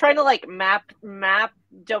 I'm trying to like map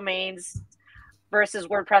domains versus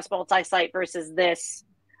WordPress multi-site versus this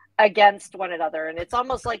against one another. And it's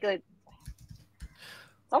almost like an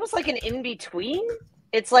in-between.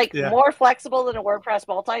 It's like more flexible than a WordPress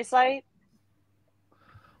multi-site.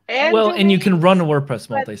 And you can run a WordPress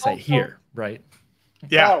multi-site here, right?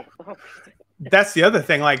 Yeah. Oh. That's the other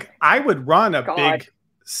thing. Like I would run a big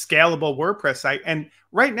scalable WordPress site. And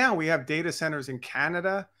right now we have data centers in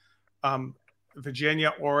Canada,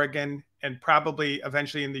 Virginia, Oregon, and probably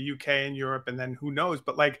eventually in the UK and Europe. And then who knows,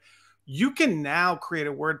 but like you can now create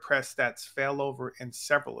a WordPress that's failover in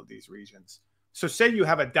several of these regions. So say you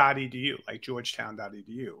have a .edu, like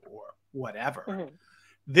Georgetown.edu or whatever. Mm-hmm.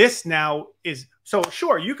 This now is, so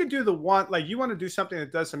sure, you could do the one, like you want to do something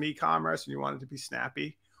that does some e-commerce and you want it to be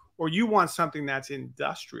snappy, or you want something that's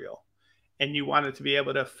industrial and you want it to be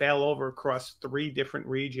able to fail over across 3 different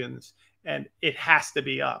regions and it has to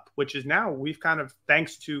be up, which is now we've kind of,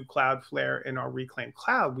 thanks to Cloudflare and our Reclaim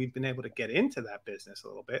Cloud, we've been able to get into that business a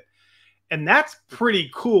little bit. And that's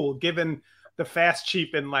pretty cool given the fast,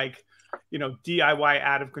 cheap, and like, you know, DIY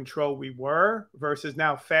out of control we were versus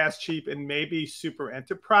now fast, cheap, and maybe super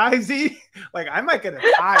enterprisey. Like I might get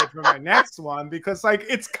a tie for my next one because like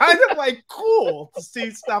it's kind of like cool to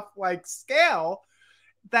see stuff like scale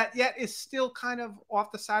that yet is still kind of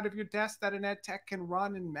off the side of your desk that an ed tech can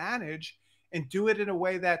run and manage and do it in a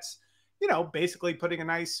way that's, you know, basically putting a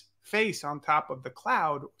nice face on top of the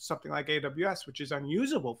cloud, something like AWS, which is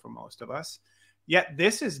unusable for most of us. Yet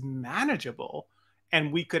this is manageable.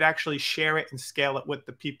 And we could actually share it and scale it with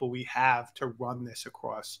the people we have to run this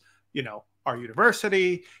across, you know, our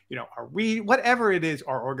university, you know, our whatever it is,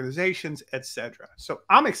 our organizations, etc. So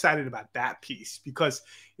I'm excited about that piece because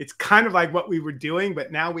it's kind of like what we were doing,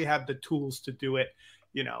 but now we have the tools to do it,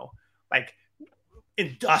 you know, like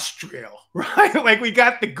industrial, right? Like we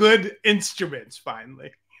got the good instruments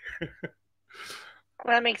finally. Well,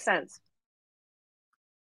 that makes sense.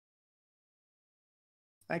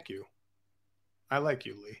 Thank you. I like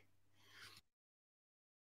you, Lee.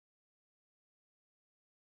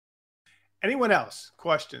 Anyone else?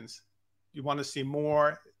 Questions? You want to see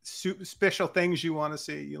more special things you want to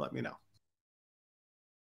see? You let me know.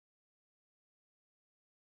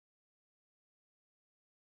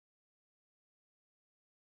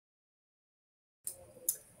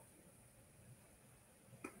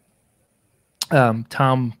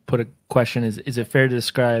 Tom put a question, is it fair to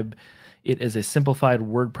describe it as a simplified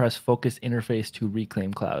WordPress focused interface to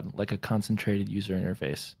Reclaim Cloud, like a concentrated user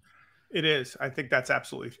interface? It is. I think that's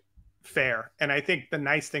absolutely fair. And I think the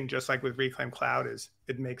nice thing, just like with Reclaim Cloud, is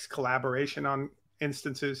it makes collaboration on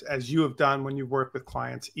instances, as you have done when you work with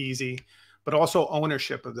clients, easy, but also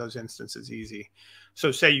ownership of those instances easy.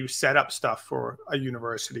 So say you set up stuff for a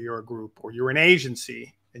university or a group, or you're an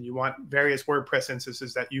agency and you want various WordPress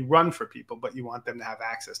instances that you run for people, but you want them to have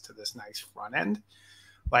access to this nice front end.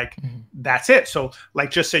 Like that's it. So like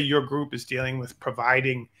just say your group is dealing with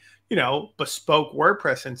providing, you know, bespoke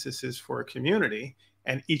WordPress instances for a community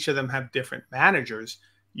and each of them have different managers.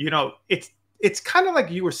 You know, it's kind of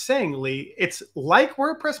like you were saying, Lee. It's like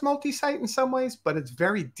WordPress multi-site in some ways, but it's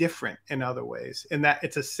very different in other ways, in that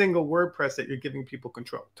it's a single WordPress that you're giving people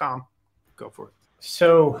control. Tom, go for it.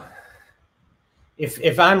 So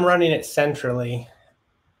if I'm running it centrally,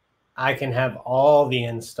 I can have all the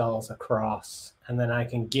installs across, and then I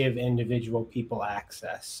can give individual people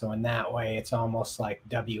access. So in that way, it's almost like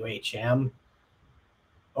WHM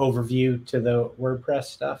overview to the WordPress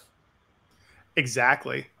stuff.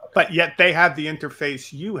 Exactly. Okay. But yet they have the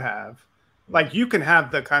interface you have. Like you can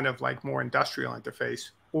have the kind of like more industrial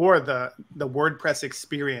interface, or the WordPress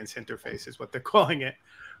experience interface is what they're calling it.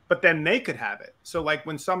 But then they could have it. So like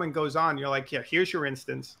when someone goes on, you're like, yeah, here's your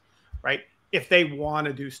instance, right? If they want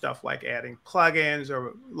to do stuff like adding plugins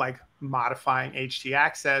or like modifying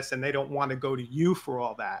htaccess, and they don't want to go to you for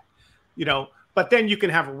all that, you know, but then you can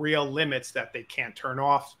have real limits that they can't turn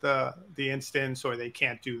off the instance, or they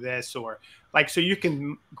can't do this, or like, so you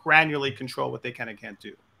can granularly control what they can and can't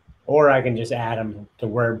do. Or I can just add them to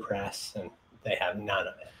WordPress and they have none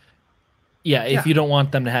of it. Yeah, if you don't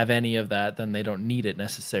want them to have any of that, then they don't need it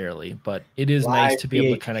necessarily. But it is nice to be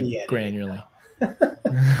able to kind of granularly.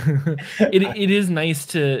 it is nice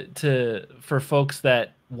to for folks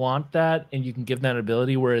that want that, and you can give that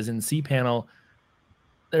ability. Whereas in cPanel,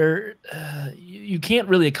 you can't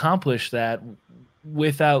really accomplish that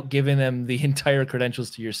without giving them the entire credentials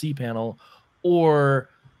to your cPanel, or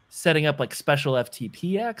setting up like special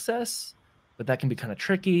FTP access. But that can be kind of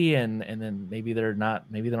tricky, and then maybe they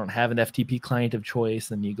don't have an FTP client of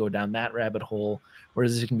choice, and you go down that rabbit hole.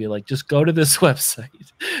 Whereas it can be like, just go to this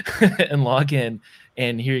website and log in,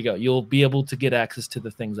 and here you go. You'll be able to get access to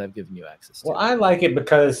the things I've given you access to. Well, I like it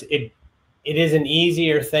because it is an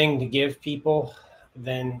easier thing to give people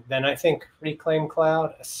than I think Reclaim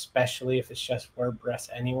Cloud, especially if it's just WordPress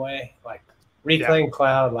anyway. Like Reclaim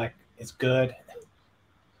Cloud, like it's good,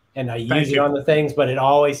 and I use it on the things, but it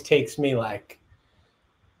always takes me like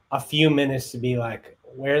a few minutes to be like,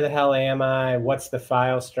 where the hell am I? What's the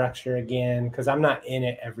file structure again? Because I'm not in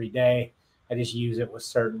it every day. I just use it with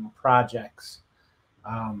certain projects.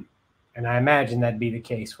 And I imagine that'd be the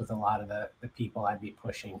case with a lot of the people I'd be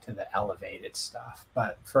pushing to the elevated stuff.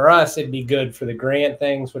 But for us, it'd be good for the grant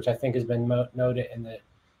things, which I think has been noted in the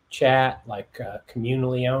chat, like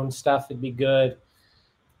communally owned stuff would be good.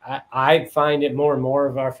 I find it more and more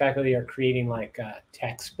of our faculty are creating like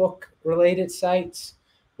textbook related sites,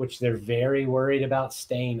 which they're very worried about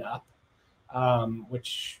staying up,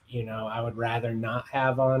 which, you know, I would rather not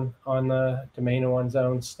have on the domain of one's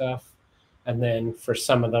own stuff. And then for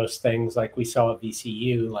some of those things, like we saw at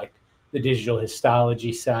VCU, like the digital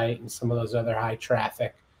histology site and some of those other high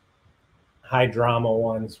traffic, high drama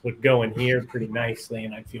ones would go in here pretty nicely,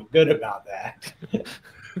 and I'd feel good about that.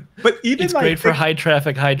 But even it's great for high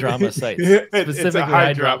traffic, high drama sites, specifically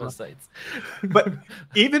high drama sites. But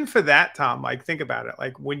even for that, Tom, like think about it.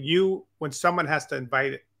 Like when someone has to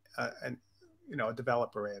invite a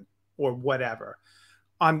developer in or whatever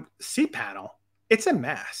on cPanel, it's a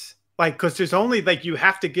mess. Like, because there's only like, you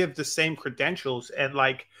have to give the same credentials, and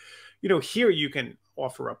like, you know, here you can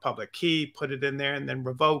offer a public key, put it in there, and then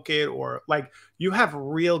revoke it, or like you have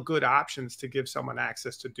real good options to give someone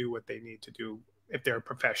access to do what they need to do if they're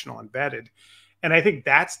professional embedded. And I think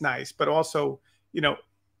that's nice. But also, you know,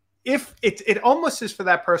 if it almost is for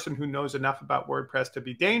that person who knows enough about WordPress to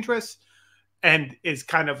be dangerous and is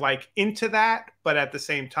kind of like into that, but at the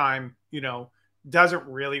same time, you know, doesn't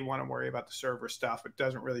really want to worry about the server stuff. It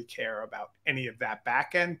doesn't really care about any of that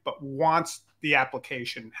back end, but wants the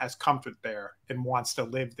application, has comfort there, and wants to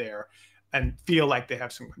live there and feel like they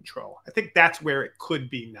have some control. I think that's where it could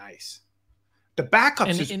be nice. The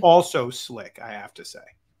backups is also slick, I have to say.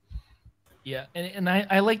 Yeah, and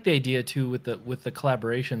I like the idea too with the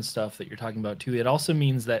collaboration stuff that you're talking about too. It also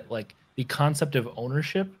means that like the concept of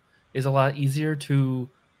ownership is a lot easier to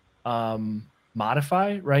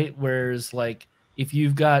modify, right? Whereas like if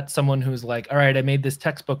you've got someone who's like, all right, I made this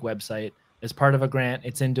textbook website as part of a grant,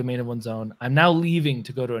 it's in domain of one's own, I'm now leaving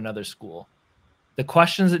to go to another school. The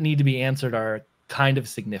questions that need to be answered are kind of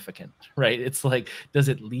significant, right? It's like, does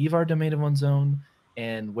it leave our domain of one's own,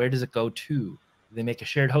 and where does it go to? Do they make a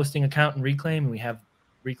shared hosting account in Reclaim and we have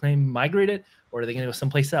Reclaim migrate it, or are they going to go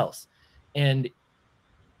someplace else? And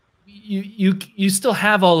you still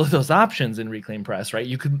have all of those options in ReclaimPress, right?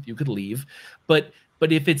 You could leave, but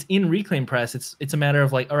if it's in ReclaimPress, it's a matter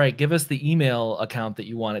of like, all right, give us the email account that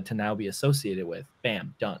you want it to now be associated with.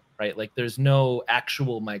 Bam, done, right? Like there's no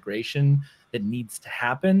actual migration that needs to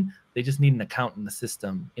happen. They just need an account in the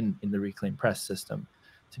system, in the ReclaimPress system,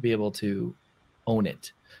 to be able to own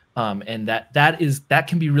it. And that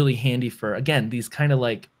can be really handy for, again, these kind of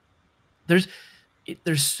like,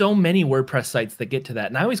 there's so many WordPress sites that get to that.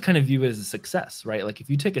 And I always kind of view it as a success, right? Like if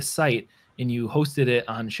you take a site and you hosted it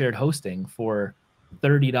on shared hosting for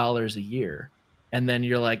 $30 a year, and then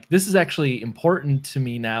you're like, this is actually important to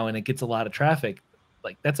me now, and it gets a lot of traffic.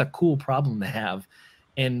 Like that's a cool problem to have.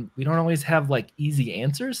 And we don't always have like easy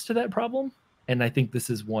answers to that problem. And I think this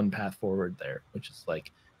is one path forward there, which is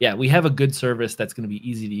like, yeah, we have a good service that's going to be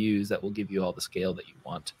easy to use that will give you all the scale that you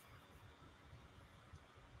want.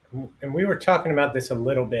 And we were talking about this a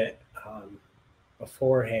little bit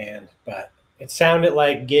beforehand, but it sounded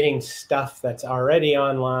like getting stuff that's already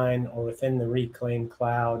online or within the Reclaim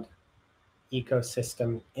Cloud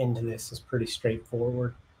ecosystem into this is pretty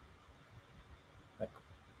straightforward. Like,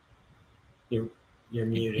 you're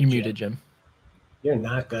muted. You're muted, Jim. You're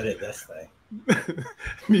not good at this thing.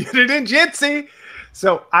 Muted in Jitsi.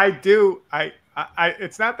 So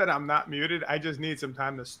it's not that I'm not muted. I just need some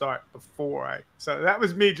time to start before so that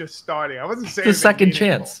was me just starting. I wasn't saying the second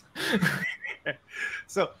chance.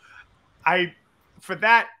 So for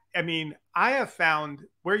that, I mean, I have found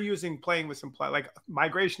we're playing with some like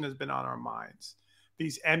migration has been on our minds.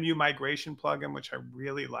 These MU migration plugin, which I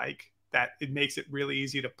really like, that it makes it really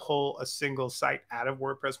easy to pull a single site out of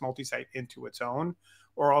WordPress multi-site into its own,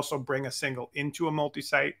 or also bring a single into a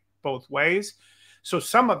multi-site both ways. So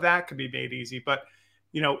some of that could be made easy, but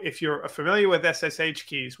if you're familiar with SSH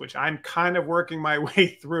keys, which I'm kind of working my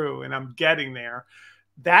way through and I'm getting there,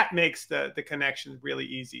 that makes the connection really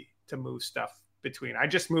easy to move stuff between. I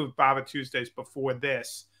just moved Baba Tuesdays before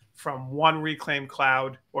this from one Reclaim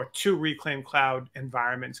Cloud or two Reclaim Cloud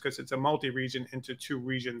environments, because it's a multi-region, into two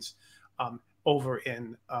regions over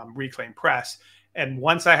in ReclaimPress. And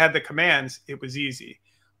once I had the commands, it was easy.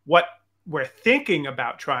 What we're thinking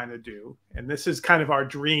about trying to do, and this is kind of our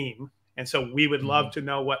dream, and so we would love to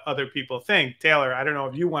know what other people think. Taylor, I don't know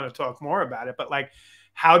if you want to talk more about it, but like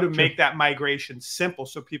how to make that migration simple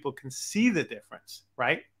so people can see the difference,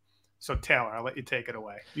 right? So Taylor, I'll let you take it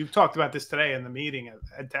away. You've talked about this today in the meeting,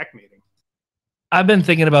 a tech meeting. I've been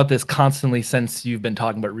thinking about this constantly since you've been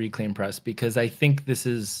talking about ReclaimPress, because I think this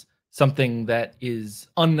is something that is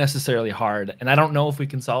unnecessarily hard. And I don't know if we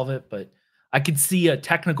can solve it, but I could see a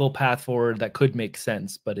technical path forward that could make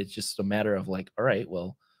sense, but it's just a matter of like, all right,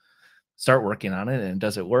 well, start working on it, and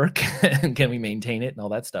does it work? And can we maintain it and all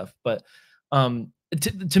that stuff? But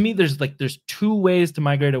to me, there's two ways to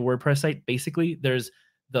migrate a WordPress site. Basically, there's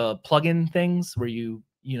the plugin things where you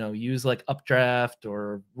use like Updraft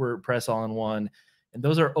or WordPress all in one, and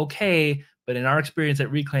those are okay. But in our experience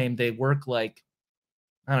at Reclaim, they work like,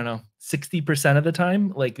 I don't know, 60% of the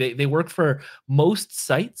time. Like they work for most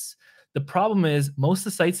sites. The problem is most of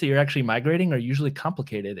the sites that you're actually migrating are usually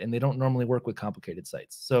complicated, and they don't normally work with complicated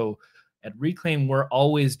sites. So at Reclaim, we're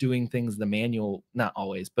always doing things the manual, not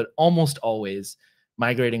always, but almost always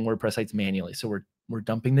migrating WordPress sites manually. So we're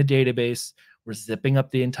dumping the database, we're zipping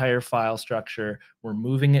up the entire file structure, we're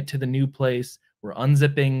moving it to the new place, we're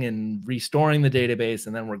unzipping and restoring the database,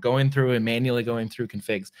 and then we're going through and manually going through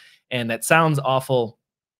configs. And that sounds awful.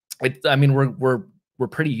 I mean, we're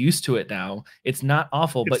pretty used to it now. It's not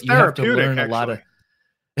awful, but you have to learn a lot of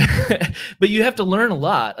but you have to learn a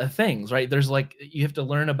lot of things, right? There's like, you have to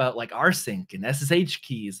learn about like rsync and SSH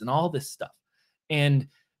keys and all this stuff. And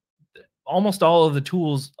almost all of the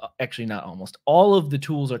tools, actually not almost, all of the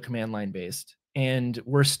tools are command line based. And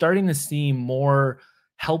we're starting to see more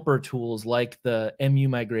helper tools like the MU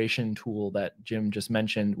migration tool that Jim just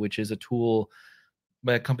mentioned, which is a tool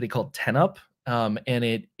by a company called 10up.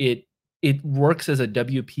 And it works as a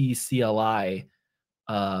WP CLI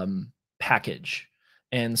package.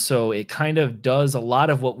 And so it kind of does a lot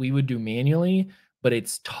of what we would do manually, but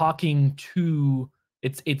it's talking to,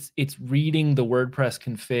 it's reading the WordPress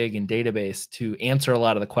config and database to answer a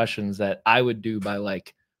lot of the questions that I would do by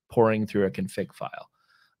like pouring through a config file.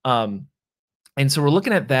 And so we're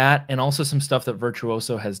looking at that, and also some stuff that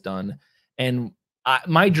Virtuoso has done. And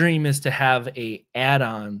my dream is to have a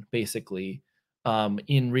add-on basically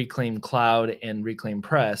in Reclaim Cloud and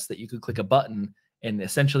ReclaimPress that you could click a button and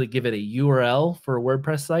essentially give it a URL for a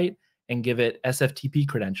WordPress site and give it SFTP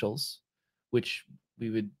credentials, which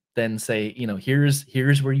we would then say,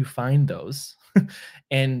 here's where you find those,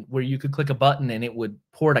 and where you could click a button and it would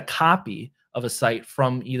port a copy of a site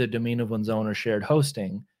from either domain of one's own or shared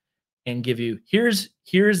hosting and give you, here's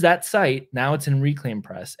that site. Now it's in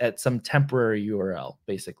ReclaimPress at some temporary URL,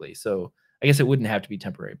 basically. So I guess it wouldn't have to be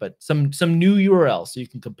temporary, but some new URL so you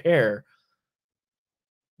can compare.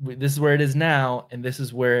 This is where it is now, and this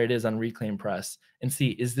is where it is on ReclaimPress, and see,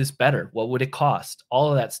 is this better? What would it cost? All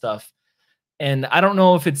of that stuff. And I don't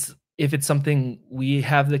know if it's something we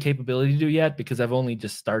have the capability to do yet, because I've only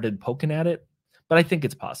just started poking at it, but I think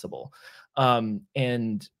it's possible.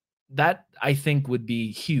 And that I think would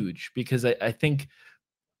be huge, because I think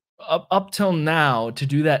up till now, to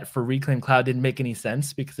do that for Reclaim Cloud didn't make any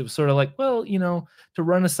sense, because it was sort of like, well, you know, to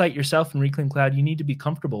run a site yourself in Reclaim Cloud, you need to be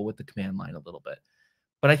comfortable with the command line a little bit.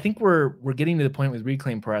 But I think we're getting to the point with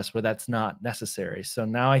ReclaimPress where that's not necessary. So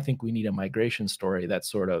now I think we need a migration story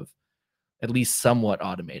that's sort of at least somewhat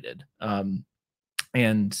automated.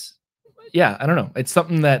 And yeah, I don't know. It's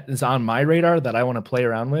something that is on my radar that I want to play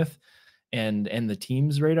around with, and the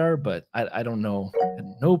team's radar, but I don't know.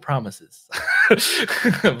 No promises,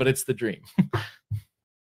 but it's the dream.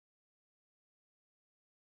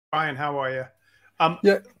 Brian, how are you?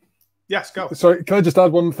 Yeah. Yes, go. Sorry, can I just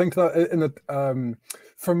add one thing to that? In that,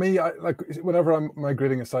 for me, like whenever I'm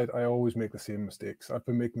migrating a site, I always make the same mistakes. I've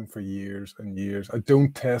been making them for years and years. I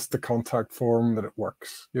don't test the contact form that it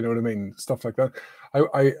works. You know what I mean? Stuff like that.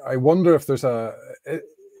 I wonder if there's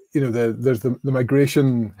you know, there's the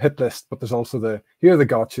migration hit list, but there's also here are the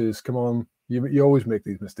gotchas. Come on, you always make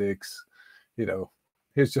these mistakes. You know,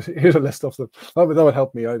 here's a list of them. That would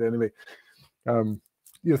help me out anyway. You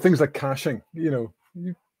know, things like caching. You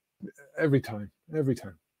know, every time.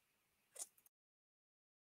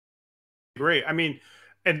 Agree. I mean,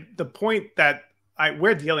 and the point that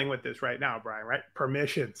we're dealing with this right now, Brian, right?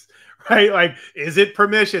 Permissions, right? Like, is it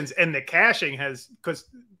permissions? And the caching because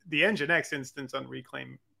the Nginx instance on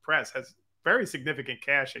ReclaimPress has very significant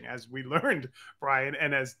caching, as we learned, Brian,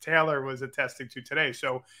 and as Taylor was attesting to today.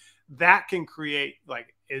 So that can create,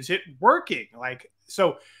 like, is it working? Like,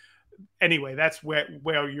 so anyway, that's where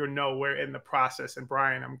we're in the process. And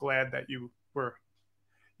Brian, I'm glad that you were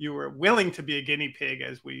willing to be a guinea pig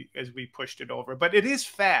as we pushed it over. But it is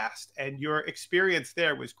fast, and your experience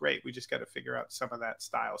there was great. We just got to figure out some of that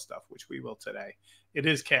style stuff, which we will today. It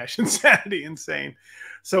is cache insanity insane.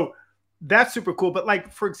 So that's super cool. But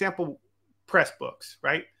like, for example, Pressbooks,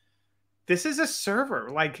 right? This is a server.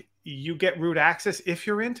 Like, you get root access if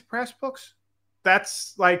you're into Pressbooks.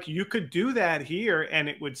 That's like, you could do that here and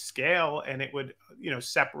it would scale, and it would, you know,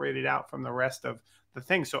 separate it out from the rest of the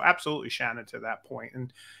thing. So absolutely, Shannon, to that point.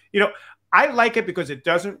 And, you know, I like it because it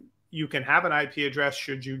doesn't, you can have an IP address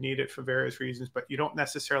should you need it for various reasons, but you don't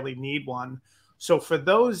necessarily need one. So for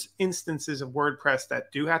those instances of WordPress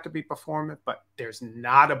that do have to be performant, but there's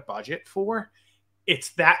not a budget for,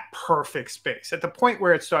 it's that perfect space at the point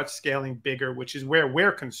where it starts scaling bigger, which is where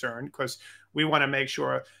we're concerned, because we want to make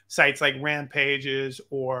sure sites like Rampages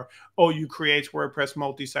or OU Creates WordPress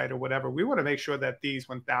multi-site or whatever, we want to make sure that these,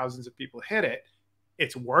 when thousands of people hit it,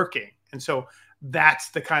 it's working. And so that's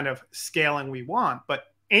the kind of scaling we want. But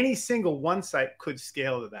any single one site could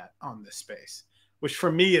scale to that on this space, which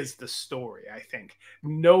for me is the story, I think.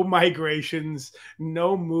 No migrations,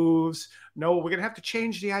 no moves. No, we're going to have to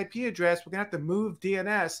change the IP address. We're going to have to move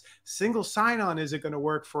DNS. Single sign-on isn't going to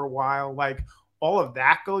work for a while. Like, all of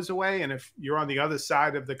that goes away. And if you're on the other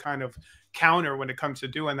side of the kind of counter when it comes to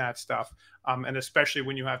doing that stuff, and especially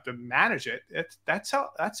when you have to manage it, that's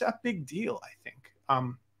a big deal, I think.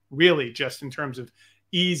 Really, just in terms of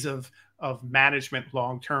ease of management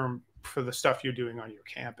long-term for the stuff you're doing on your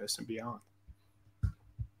campus and beyond.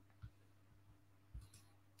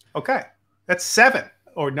 Okay, that's 7.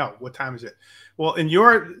 Or no, what time is it? Well,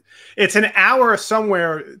 it's an hour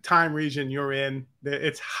somewhere time region you're in.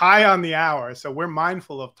 It's high on the hour, so we're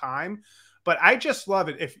mindful of time. But I just love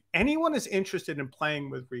it. If anyone is interested in playing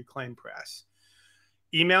with ReclaimPress,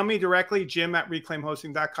 email me directly,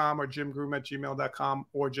 jim@reclaimhosting.com or jimgroom@gmail.com,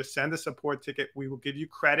 or just send a support ticket. We will give you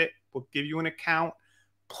credit. We'll give you an account.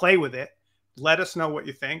 Play with it. Let us know what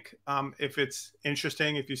you think. If it's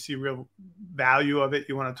interesting, if you see real value of it,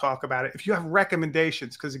 you want to talk about it. If you have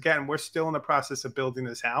recommendations, because again, we're still in the process of building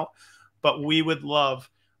this out, but we would love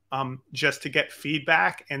just to get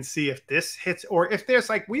feedback and see if this hits, or if there's,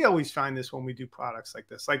 like, we always find this when we do products like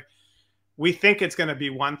this, like, we think it's going to be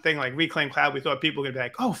one thing, like Reclaim Cloud. We thought people would be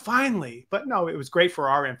like, oh, finally. But no, it was great for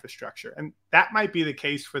our infrastructure. And that might be the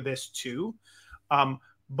case for this too.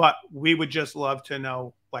 But we would just love to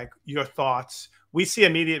know, like, your thoughts. We see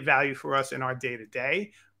immediate value for us in our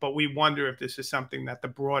day-to-day, but we wonder if this is something that the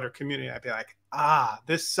broader community might be like,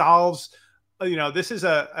 this solves, you know, this is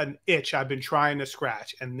an itch I've been trying to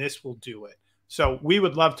scratch, and this will do it. So we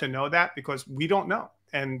would love to know that, because we don't know.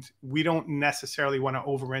 And we don't necessarily want to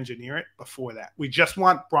over-engineer it before that. We just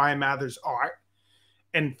want Brian Mather's art.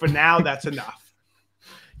 And for now, that's enough.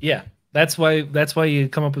 Yeah. That's why you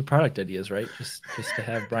come up with product ideas, right? Just to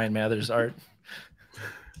have Brian Mather's art.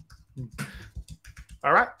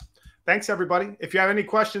 All right. Thanks, everybody. If you have any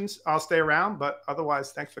questions, I'll stay around. But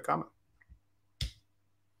otherwise, thanks for coming.